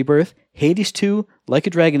VII Rebirth, Hades 2, Like a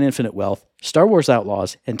Dragon Infinite Wealth, Star Wars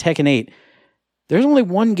Outlaws, and Tekken 8. There's only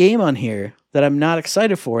one game on here that I'm not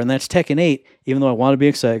excited for, and that's Tekken 8, even though I want to be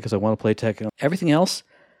excited because I want to play Tekken. Everything else,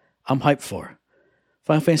 I'm hyped for.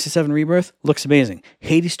 Final Fantasy VII Rebirth looks amazing.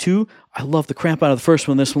 Hades 2, I love the crap out of the first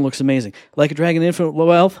one. This one looks amazing. Like a Dragon Infinite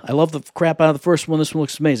Wealth, I love the crap out of the first one. This one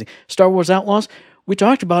looks amazing. Star Wars Outlaws, we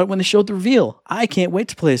talked about it when they showed the reveal. I can't wait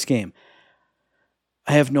to play this game.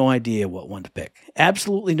 I have no idea what one to pick.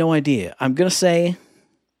 Absolutely no idea. I'm going to say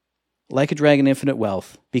Like a Dragon Infinite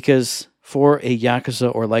Wealth because for a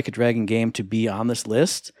Yakuza or Like a Dragon game to be on this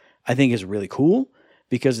list, I think is really cool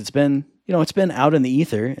because it's been out in the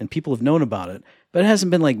ether and people have known about it, but it hasn't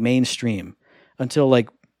been like mainstream until like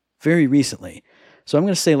very recently. So I'm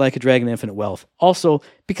going to say Like a Dragon Infinite Wealth. Also,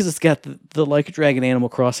 because it's got the Like a Dragon Animal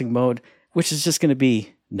Crossing mode, which is just going to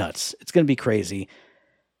be nuts. It's going to be crazy.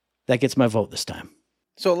 That gets my vote this time.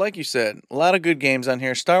 So like you said, a lot of good games on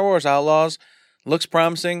here. Star Wars Outlaws looks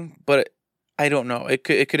promising, but I don't know. It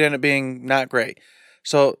could end up being not great.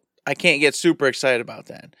 So I can't get super excited about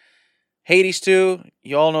that. Hades 2,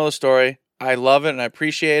 you all know the story. I love it and I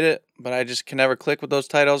appreciate it, but I just can never click with those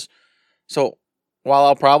titles. So while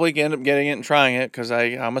I'll probably end up getting it and trying it, because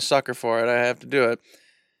I'm a sucker for it, I have to do it,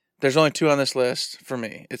 there's only two on this list for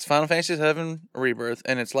me. It's Final Fantasy VII Rebirth,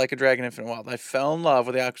 and it's Like a Dragon Infinite Wealth. I fell in love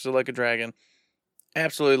with the Yakuza Like a Dragon.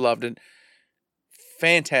 Absolutely loved it.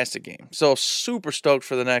 Fantastic game. So super stoked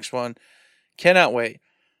for the next one. Cannot wait.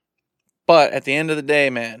 But at the end of the day,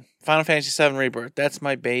 man, Final Fantasy VII Rebirth, that's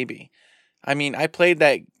my baby. I mean, I played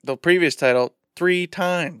the previous title 3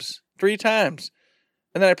 times. 3 times.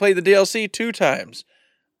 And then I played the DLC 2 times.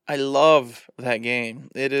 I love that game.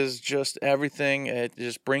 It is just everything. It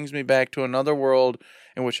just brings me back to another world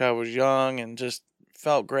in which I was young and just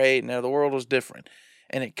felt great. And the world was different.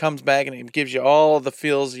 And it comes back and it gives you all the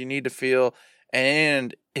feels you need to feel.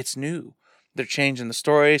 And it's new. They're changing the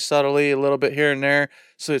story subtly a little bit here and there.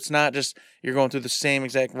 So it's not just you're going through the same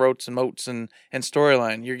exact rotes and motes and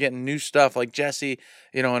storyline. You're getting new stuff like Jesse,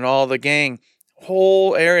 and all the gang.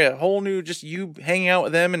 Whole area, whole new, just you hanging out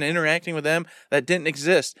with them and interacting with them that didn't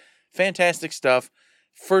exist. Fantastic stuff.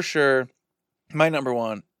 For sure, my number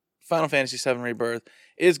one, Final Fantasy VII Rebirth,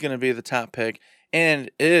 is going to be the top pick. And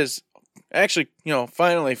it is actually,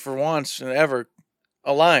 finally, for once and ever,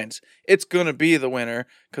 aligns. It's going to be the winner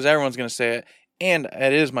because everyone's going to say it. And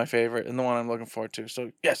it is my favorite and the one I'm looking forward to.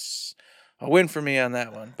 So, yes, a win for me on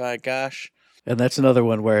that one. By gosh. And that's another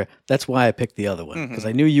one where that's why I picked the other one because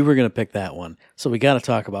I knew you were going to pick that one. So we got to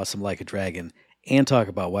talk about some Like a Dragon and talk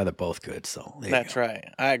about why they're both good. So that's right.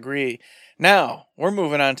 I agree. Now we're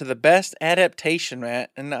moving on to the best adaptation,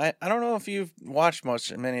 Matt. And I don't know if you've watched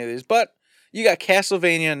many of these, but you got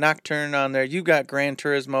Castlevania Nocturne on there. You got Gran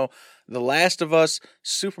Turismo, The Last of Us,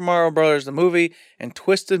 Super Mario Brothers the movie, and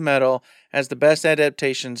Twisted Metal as the best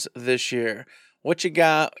adaptations this year. What you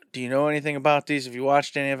got? Do you know anything about these? Have you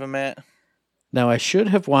watched any of them, Matt? Now, I should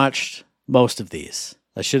have watched most of these.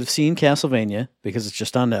 I should have seen Castlevania because it's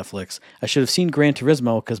just on Netflix. I should have seen Gran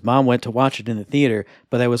Turismo because Mom went to watch it in the theater,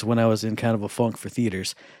 but that was when I was in kind of a funk for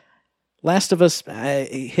theaters. Last of Us,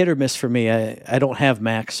 hit or miss for me. I don't have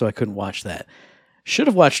Max, so I couldn't watch that. Should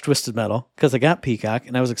have watched Twisted Metal because I got Peacock,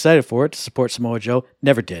 and I was excited for it to support Samoa Joe.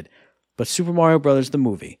 Never did. But Super Mario Brothers, the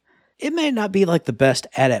movie. It may not be like the best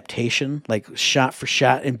adaptation, like shot for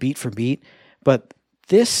shot and beat for beat, but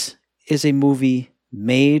this is a movie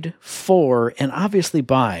made for and obviously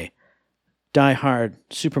by die-hard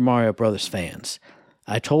Super Mario Brothers fans.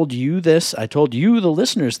 I told you this, I told you, the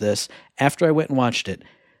listeners, this after I went and watched it.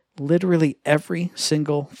 Literally every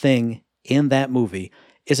single thing in that movie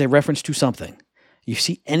is a reference to something. You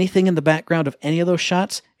see anything in the background of any of those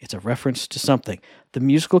shots, it's a reference to something. The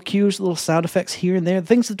musical cues, little sound effects here and there,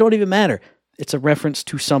 things that don't even matter. It's a reference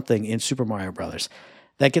to something in Super Mario Brothers.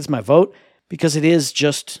 That gets my vote because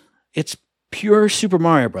it's pure Super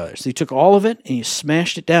Mario Brothers. You took all of it and you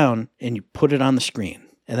smashed it down and you put it on the screen.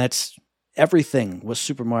 And that's everything was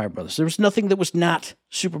Super Mario Brothers. There was nothing that was not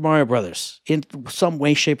Super Mario Brothers in some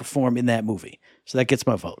way, shape, or form in that movie. So that gets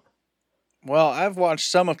my vote. Well, I've watched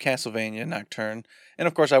some of Castlevania Nocturne, and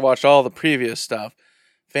of course I watched all the previous stuff.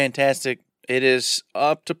 Fantastic. It is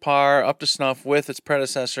up to par, up to snuff with its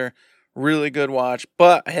predecessor. Really good watch,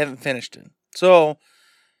 but I haven't finished it. So,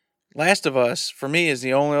 Last of Us, for me, is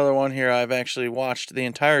the only other one here I've actually watched the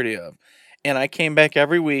entirety of. And I came back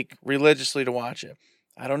every week religiously to watch it.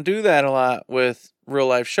 I don't do that a lot with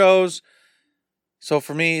real-life shows. So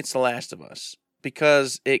for me, it's The Last of Us.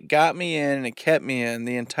 because it got me in and it kept me in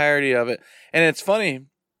the entirety of it. And it's funny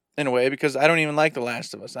in a way because I don't even like The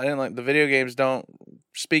Last of Us. I didn't like the video games. Don't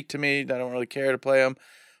speak to me. I don't really care to play them.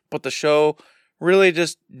 But the show really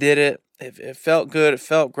just did it. It felt good. It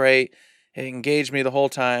felt great. It engaged me the whole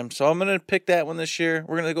time. So I'm going to pick that one this year.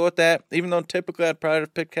 We're going to go with that. Even though typically I'd probably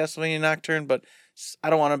have picked Castlevania Nocturne, but I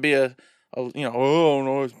don't want to be oh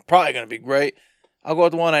no, it's probably going to be great. I'll go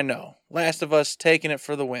with the one I know. Last of Us, taking it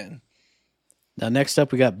for the win. Now, next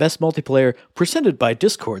up, we got Best Multiplayer, presented by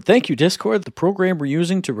Discord. Thank you, Discord, the program we're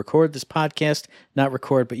using to record this podcast. Not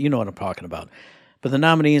record, but you know what I'm talking about. But the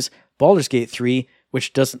nominees, Baldur's Gate 3,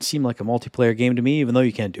 which doesn't seem like a multiplayer game to me, even though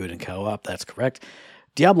you can't do it in co-op. That's correct.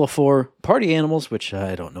 Diablo 4, Party Animals, which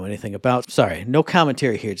I don't know anything about. Sorry, no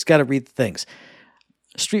commentary here. Just got to read the things.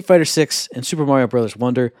 Street Fighter 6 and Super Mario Bros.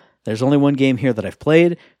 Wonder. There's only one game here that I've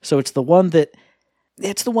played, so it's the one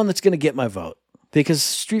that's going to get my vote. Because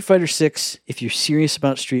Street Fighter 6, if you're serious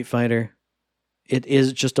about Street Fighter, it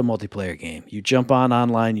is just a multiplayer game. You jump on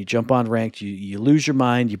online, you jump on ranked, you lose your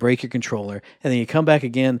mind, you break your controller, and then you come back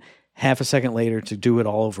again half a second later to do it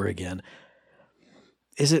all over again.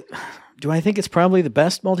 Do I think it's probably the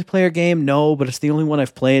best multiplayer game? No, but it's the only one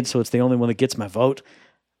I've played, so it's the only one that gets my vote.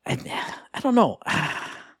 I don't know. I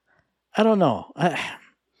don't know.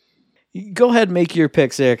 Go ahead and make your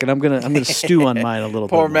picks, Eric, and I'm gonna stew on mine a little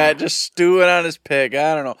bit. Poor Matt just stewing on his pick.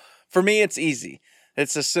 I don't know. For me, it's easy.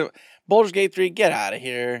 It's Baldur's Gate 3. Get out of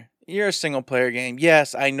here. You're a single player game.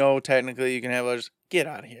 Yes, I know technically you can have others. Get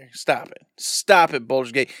out of here. Stop it. Stop it,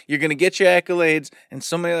 Baldur's Gate. You're gonna get your accolades in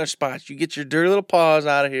so many other spots. You get your dirty little paws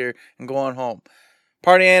out of here and go on home.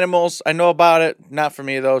 Party Animals. I know about it. Not for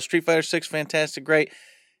me though. Street Fighter 6, fantastic, great.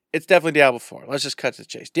 It's definitely Diablo 4. Let's just cut to the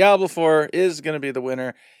chase. Diablo 4 is going to be the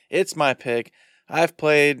winner. It's my pick. I've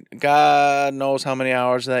played God knows how many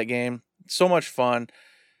hours of that game. So much fun.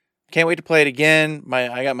 Can't wait to play it again.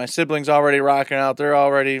 I got my siblings already rocking out. They're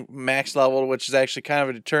already max level, which is actually kind of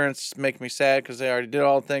a deterrent. It's making me sad because they already did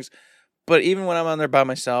all the things. But even when I'm on there by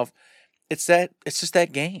myself, it's just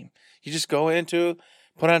that game. You just go into,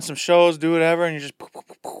 put on some shows, do whatever, and you're just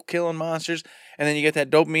killing monsters. And then you get that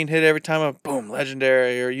dopamine hit every time a boom,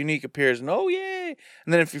 legendary or unique appears. And oh, yay.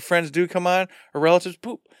 And then if your friends do come on or relatives,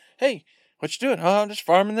 poop, hey, what you doing? Oh, I'm just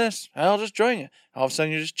farming this. I'll just join you. All of a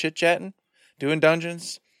sudden you're just chit-chatting, doing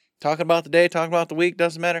dungeons, talking about the day, talking about the week,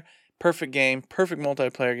 doesn't matter. Perfect game, perfect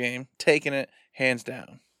multiplayer game, taking it hands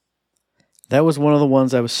down. That was one of the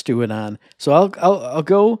ones I was stewing on. So I'll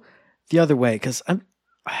go the other way because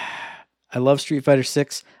I love Street Fighter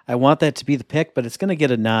 6. I want that to be the pick, but it's going to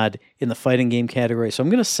get a nod in the fighting game category. So I'm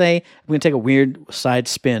going to take a weird side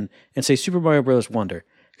spin and say Super Mario Bros. Wonder,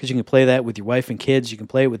 because you can play that with your wife and kids. You can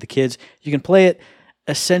play it with the kids. You can play it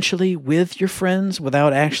essentially with your friends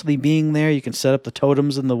without actually being there. You can set up the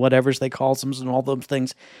totems and the whatevers they call them and all those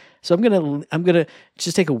things. So I'm gonna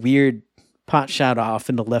just take a weird pot shot off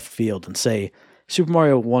into left field and say Super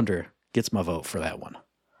Mario Wonder gets my vote for that one.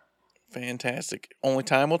 Fantastic. Only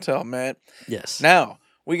time will tell, Matt. Yes. Now,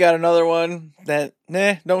 we got another one that,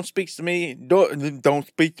 don't speak to me. Don't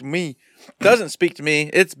speak to me. Doesn't speak to me.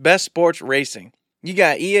 It's Best Sports Racing. You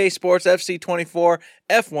got EA Sports FC24,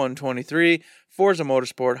 F1 23, Forza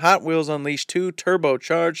Motorsport, Hot Wheels Unleashed 2,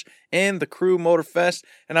 Turbocharged, and the Crew Motorfest.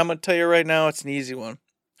 And I'm going to tell you right now, it's an easy one.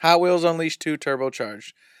 Hot Wheels Unleashed 2,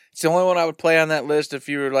 Turbocharged. It's the only one I would play on that list if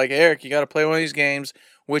you were like, Eric, you got to play one of these games.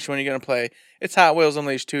 Which one are you going to play? It's Hot Wheels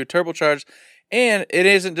Unleashed 2, Turbocharged. And it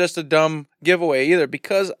isn't just a dumb giveaway either,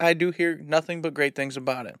 because I do hear nothing but great things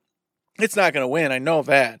about it. It's not going to win, I know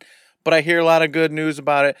that. But I hear a lot of good news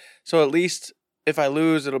about it. So at least if I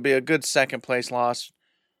lose, it'll be a good second place loss.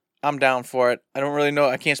 I'm down for it. I don't really know.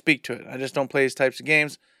 I can't speak to it. I just don't play these types of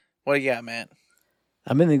games. What do you got, man?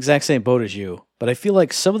 I'm in the exact same boat as you, but I feel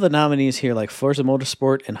like some of the nominees here, like Forza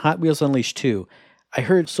Motorsport and Hot Wheels Unleashed 2, I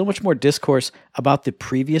heard so much more discourse about the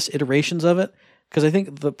previous iterations of it, because I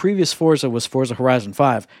think the previous Forza was Forza Horizon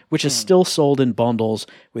 5, which is still sold in bundles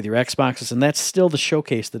with your Xboxes, and that's still the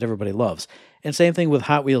showcase that everybody loves. And same thing with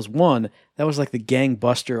Hot Wheels 1. That was like the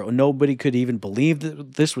gangbuster. Nobody could even believe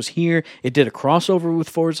that this was here. It did a crossover with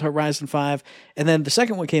Forza Horizon 5. And then the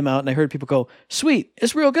second one came out, and I heard people go, sweet,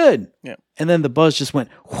 it's real good. Yeah. And then the buzz just went,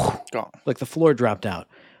 whoosh, gone. Like the floor dropped out.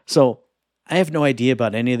 So I have no idea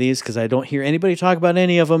about any of these because I don't hear anybody talk about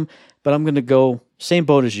any of them, but I'm going to go same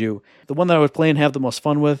boat as you. The one that I would play and have the most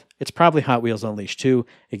fun with, it's probably Hot Wheels Unleashed 2.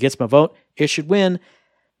 It gets my vote. It should win.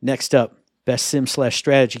 Next up, Best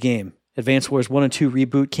Sim/Strategy Game. Advance Wars 1 and 2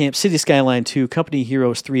 Reboot Camp, City Skyline 2, Company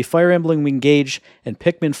Heroes 3, Fire Emblem Engage, and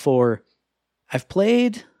Pikmin 4. I've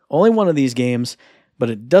played only one of these games, but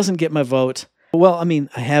it doesn't get my vote. Well, I mean,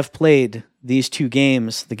 I have played these two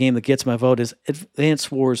games. The game that gets my vote is Advance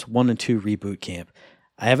Wars 1 and 2 Reboot Camp.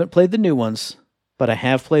 I haven't played the new ones, but I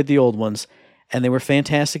have played the old ones, and they were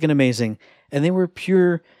fantastic and amazing, and they were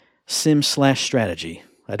pure sim/strategy.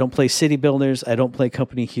 I don't play city builders. I don't play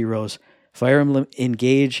company heroes. Fire Emblem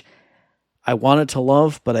Engage, I wanted to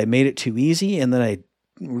love, but I made it too easy, and then I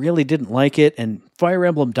really didn't like it. And Fire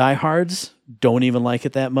Emblem Diehards, don't even like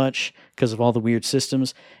it that much because of all the weird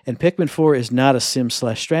systems. And Pikmin 4 is not a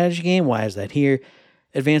sim/strategy game. Why is that here?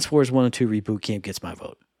 Advance Wars 1 and 2 Reboot Camp gets my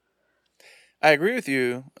vote. I agree with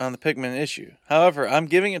you on the Pikmin issue. However, I'm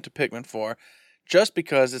giving it to Pikmin 4 just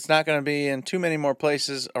because it's not going to be in too many more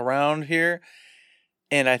places around here.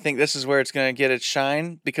 And I think this is where it's going to get its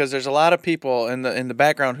shine, because there's a lot of people in the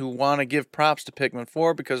background who want to give props to Pikmin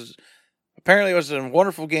 4 because apparently it was a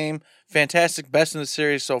wonderful game, fantastic, best in the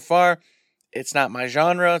series so far. It's not my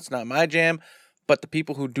genre, it's not my jam, but the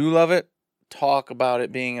people who do love it talk about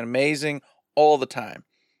it being amazing all the time.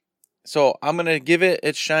 So I'm going to give it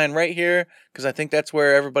its shine right here because I think that's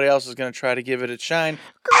where everybody else is going to try to give it its shine.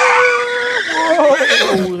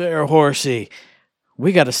 Oh, there, horsey.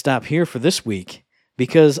 We got to stop here for this week,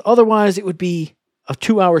 because otherwise it would be a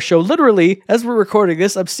 2-hour show. Literally, as we're recording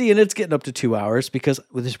this, I'm seeing it's getting up to 2 hours because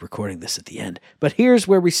we're just recording this at the end. But here's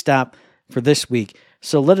where we stop for this week.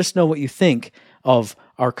 So let us know what you think of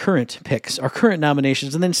our current picks, our current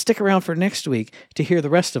nominations, and then stick around for next week to hear the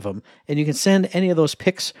rest of them. And you can send any of those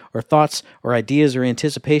picks or thoughts or ideas or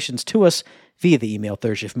anticipations to us via the email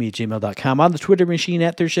thirdshiftme@gmail.com, on the Twitter machine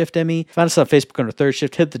 @thirdshiftme. Find us on Facebook under Third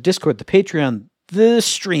Shift. Hit the Discord, the Patreon, the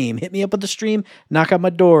stream. Hit me up at the stream. Knock on my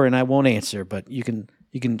door, and I won't answer. But you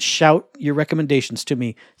can shout your recommendations to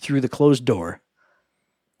me through the closed door.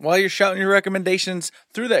 While you're shouting your recommendations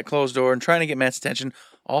through that closed door and trying to get Matt's attention,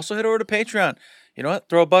 also head over to Patreon. You know what?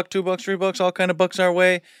 Throw $1, $2, $3, all kind of bucks our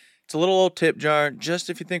way. It's a little old tip jar. Just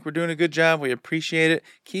if you think we're doing a good job, we appreciate it.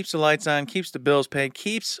 Keeps the lights on, keeps the bills paid,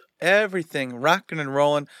 keeps everything rocking and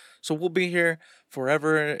rolling. So we'll be here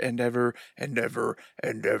forever and ever and ever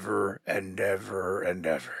and ever and ever and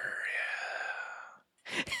ever.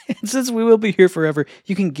 And since we will be here forever,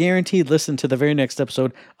 you can guaranteed listen to the very next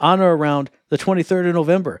episode on or around the 23rd of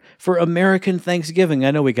November for American Thanksgiving.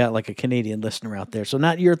 I know we got like a Canadian listener out there, so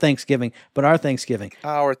not your Thanksgiving, but our Thanksgiving.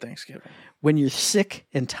 Our Thanksgiving. When you're sick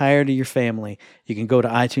and tired of your family, you can go to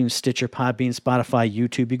iTunes, Stitcher, Podbean, Spotify,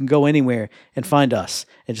 YouTube. You can go anywhere and find us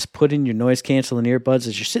and just put in your noise-canceling earbuds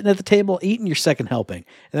as you're sitting at the table eating your second helping.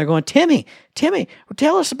 And they're going, Timmy,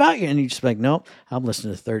 tell us about you. And you just be like, no, I'm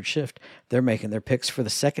listening to Third Shift. They're making their picks for the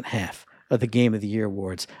second half of the Game of the Year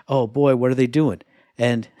awards. Oh, boy, what are they doing?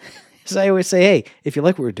 And as I always say, hey, if you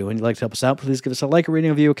like what we're doing, you'd like to help us out, please give us a like, a rating,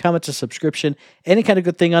 a review, a comment, a subscription, any kind of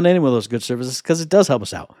good thing on any one of those good services, because it does help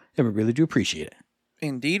us out, and we really do appreciate it.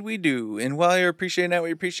 Indeed we do. And while you're appreciating that, we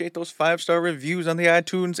appreciate those 5-star reviews on the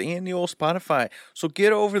iTunes and the old Spotify. So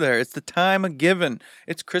get over there. It's the time of giving.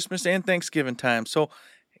 It's Christmas and Thanksgiving time. So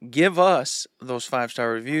give us those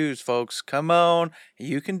 5-star reviews, folks. Come on.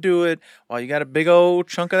 You can do it while you got a big old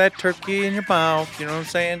chunk of that turkey in your mouth. You know what I'm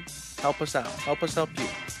saying? Help us out. Help us help you.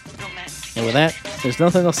 And with that, there's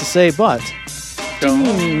nothing else to say but don't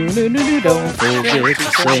forget to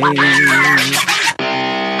say.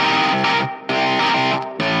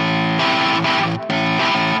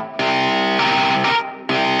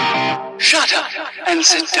 Shut up and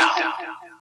sit down.